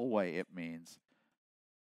simple way, it means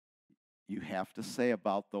you have to say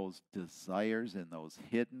about those desires in those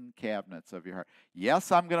hidden cabinets of your heart,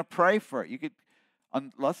 "Yes, I'm going to pray for it." You could,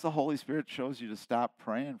 unless the Holy Spirit shows you to stop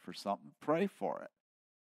praying for something, pray for it.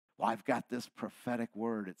 "Well, I've got this prophetic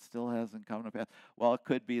word. It still hasn't come to pass." Well, it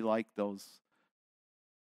could be like those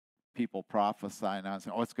people prophesying on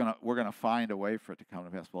saying, we're going to find a way for it to come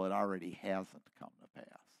to pass. Well, it already hasn't come to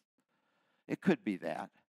pass. It could be that,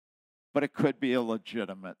 but it could be a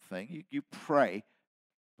legitimate thing. You pray,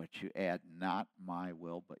 but you add, "Not my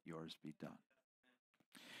will, but yours be done."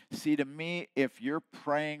 See, to me, if you're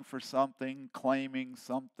praying for something, claiming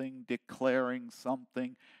something, declaring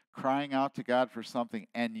something, crying out to God for something,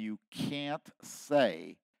 and you can't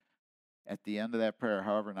say at the end of that prayer,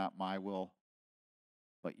 "However, not my will,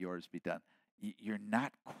 but yours be done," you're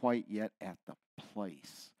not quite yet at the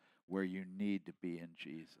place where you need to be in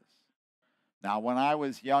Jesus. Now, when I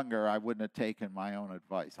was younger, I wouldn't have taken my own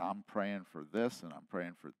advice. I'm praying for this, and I'm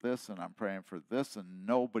praying for this, and I'm praying for this, and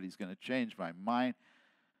nobody's going to change my mind.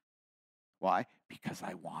 Why? Because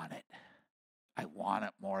I want it. I want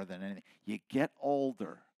it more than anything. You get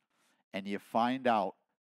older, and you find out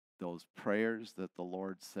those prayers that the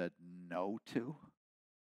Lord said no to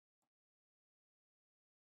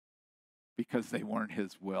because they weren't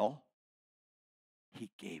His will.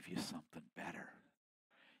 He gave you something better.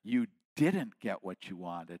 You didn't get what you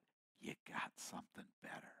wanted, you got something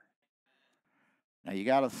better. Now, you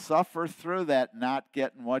got to suffer through that not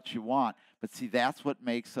getting what you want. But see, that's what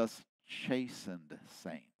makes us chastened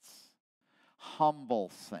saints, humble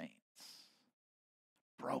saints,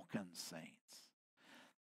 broken saints.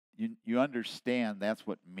 You understand that's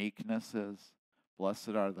what meekness is? "Blessed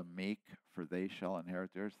are the meek, for they shall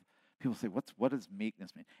inherit the earth." People say, what does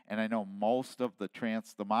meekness mean? And I know most of the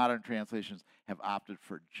modern translations have opted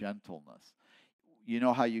for gentleness. You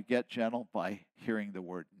know how you get gentle? By hearing the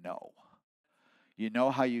word no. You know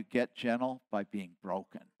how you get gentle? By being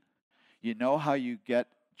broken. You know how you get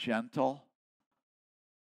gentle?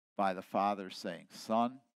 By the Father saying,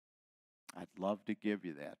 "Son, I'd love to give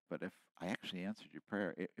you that, but if I actually answered your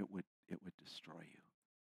prayer, it would destroy you.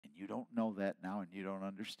 And you don't know that now, and you don't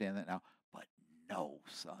understand that now, but no,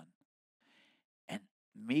 son." And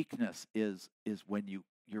meekness is when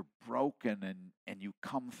you're broken and you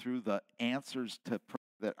come through the answers to prayer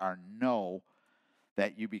that are no,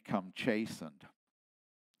 that you become chastened.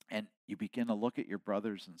 And you begin to look at your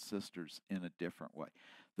brothers and sisters in a different way.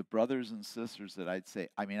 The brothers and sisters that I'd say,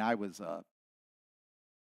 I was a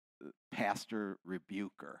pastor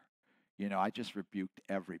rebuker. I just rebuked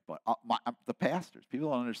everybody. The pastors, people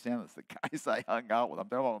don't understand this. The guys I hung out with, I'm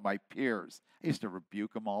talking about my peers. I used to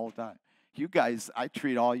rebuke them all the time. You guys, I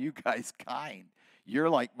treat all you guys kind. You're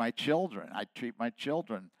like my children. I treat my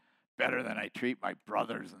children better than I treat my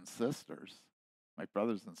brothers and sisters. My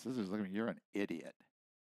brothers and sisters look at me, "You're an idiot."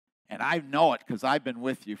 And I know it because I've been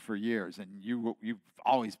with you for years, and you've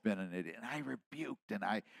always been an idiot. And I rebuked, and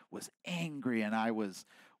I was angry, and I was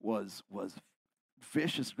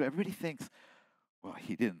vicious. Everybody thinks, "Well,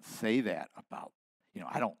 he didn't say that about,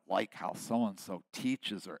 I don't like how so-and-so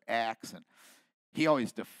teaches or acts." And he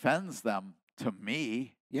always defends them to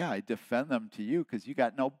me. Yeah, I defend them to you because you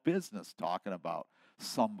got no business talking about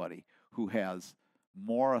somebody who has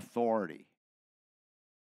more authority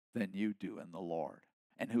than you do in the Lord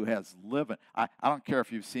and who has living. I don't care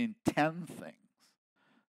if you've seen 10 things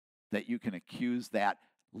that you can accuse that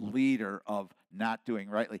leader of not doing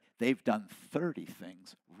rightly. They've done 30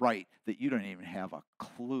 things right that you don't even have a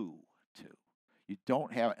clue to. You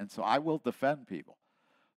don't have it. And so I will defend people.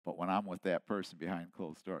 But when I'm with that person behind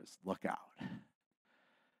closed doors, look out.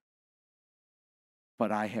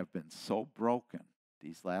 But I have been so broken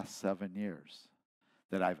these last 7 years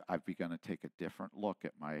that I've begun to take a different look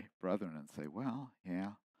at my brethren and say, "Well,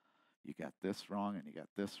 yeah, you got this wrong, and you got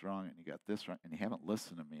this wrong, and you got this wrong, and you haven't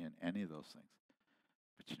listened to me in any of those things.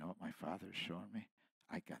 But you know what my Father is showing me?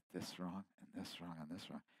 I got this wrong, and this wrong, and this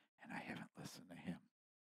wrong. and I haven't listened to him.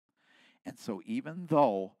 And so even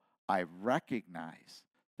though I recognize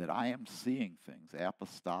that I am seeing things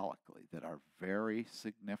apostolically that are very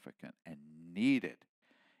significant and needed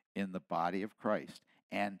in the body of Christ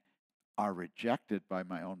and are rejected by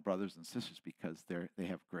my own brothers and sisters because they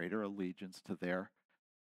have greater allegiance to their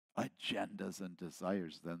agendas and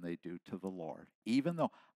desires than they do to the Lord, even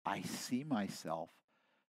though I see myself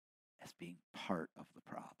as being part of the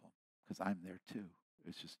problem, because I'm there too.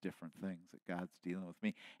 It's just different things that God's dealing with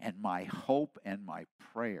me. And my hope and my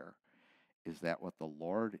prayer is that what the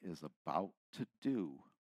Lord is about to do,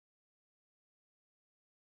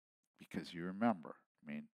 because you remember,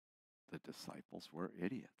 I mean, the disciples were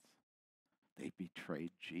idiots. They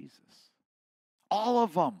betrayed Jesus. All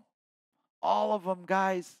of them. All of them,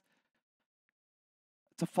 guys.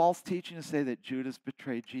 It's a false teaching to say that Judas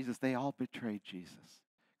betrayed Jesus. They all betrayed Jesus,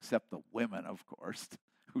 except the women, of course,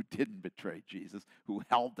 who didn't betray Jesus, who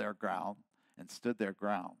held their ground and stood their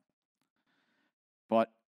ground.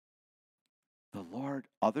 But the Lord,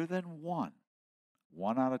 other than one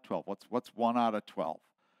out of 12, what's 1 out of 12?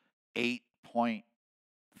 8.3%.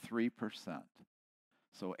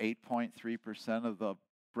 So 8.3% of the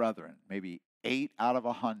brethren, maybe 8 out of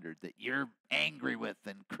 100 that you're angry with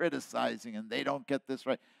and criticizing and they don't get this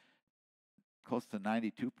right. Close to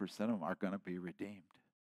 92% of them are going to be redeemed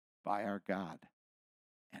by our God.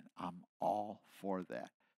 And I'm all for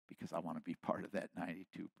that because I want to be part of that 92%.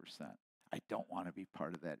 I don't want to be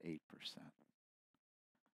part of that 8%.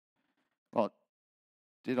 Well,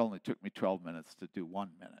 it only took me 12 minutes to do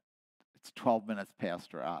 1 minute. It's 12 minutes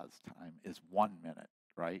Pastor Oz time is 1 minute,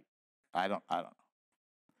 right? I don't know.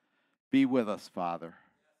 Be with us, Father.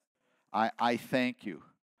 I thank you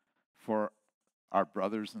for our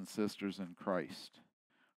brothers and sisters in Christ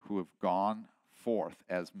who have gone forth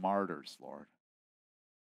as martyrs, Lord.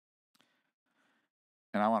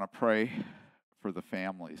 And I want to pray for the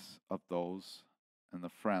families of those and the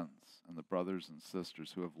friends and the brothers and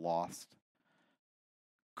sisters who have lost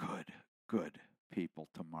good people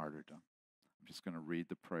to martyrdom. I'm just going to read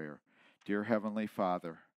the prayer. Dear Heavenly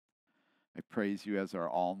Father, I praise you as our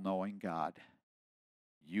all-knowing God.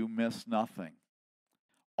 You miss nothing.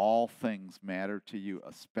 All things matter to you,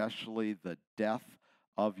 especially the death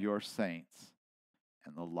of your saints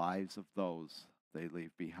and the lives of those they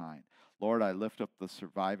leave behind. Lord, I lift up the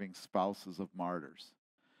surviving spouses of martyrs.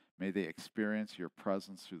 May they experience your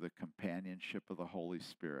presence through the companionship of the Holy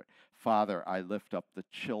Spirit. Father, I lift up the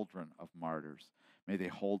children of martyrs. May they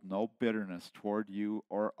hold no bitterness toward you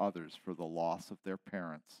or others for the loss of their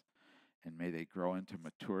parents. And may they grow into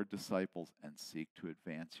mature disciples and seek to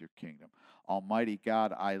advance your kingdom. Almighty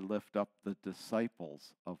God, I lift up the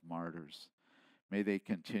disciples of martyrs. May they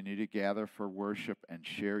continue to gather for worship and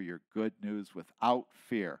share your good news without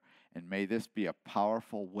fear. And may this be a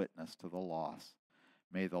powerful witness to the lost.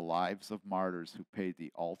 May the lives of martyrs who paid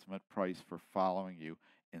the ultimate price for following you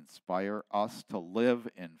inspire us to live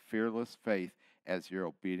in fearless faith as your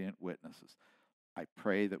obedient witnesses. I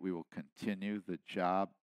pray that we will continue the job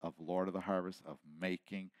of Lord of the Harvest of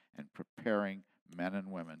making and preparing men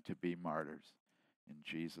and women to be martyrs. In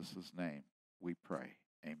Jesus' name we pray.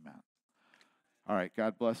 Amen. All right,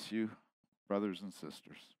 God bless you, brothers and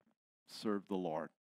sisters. Serve the Lord.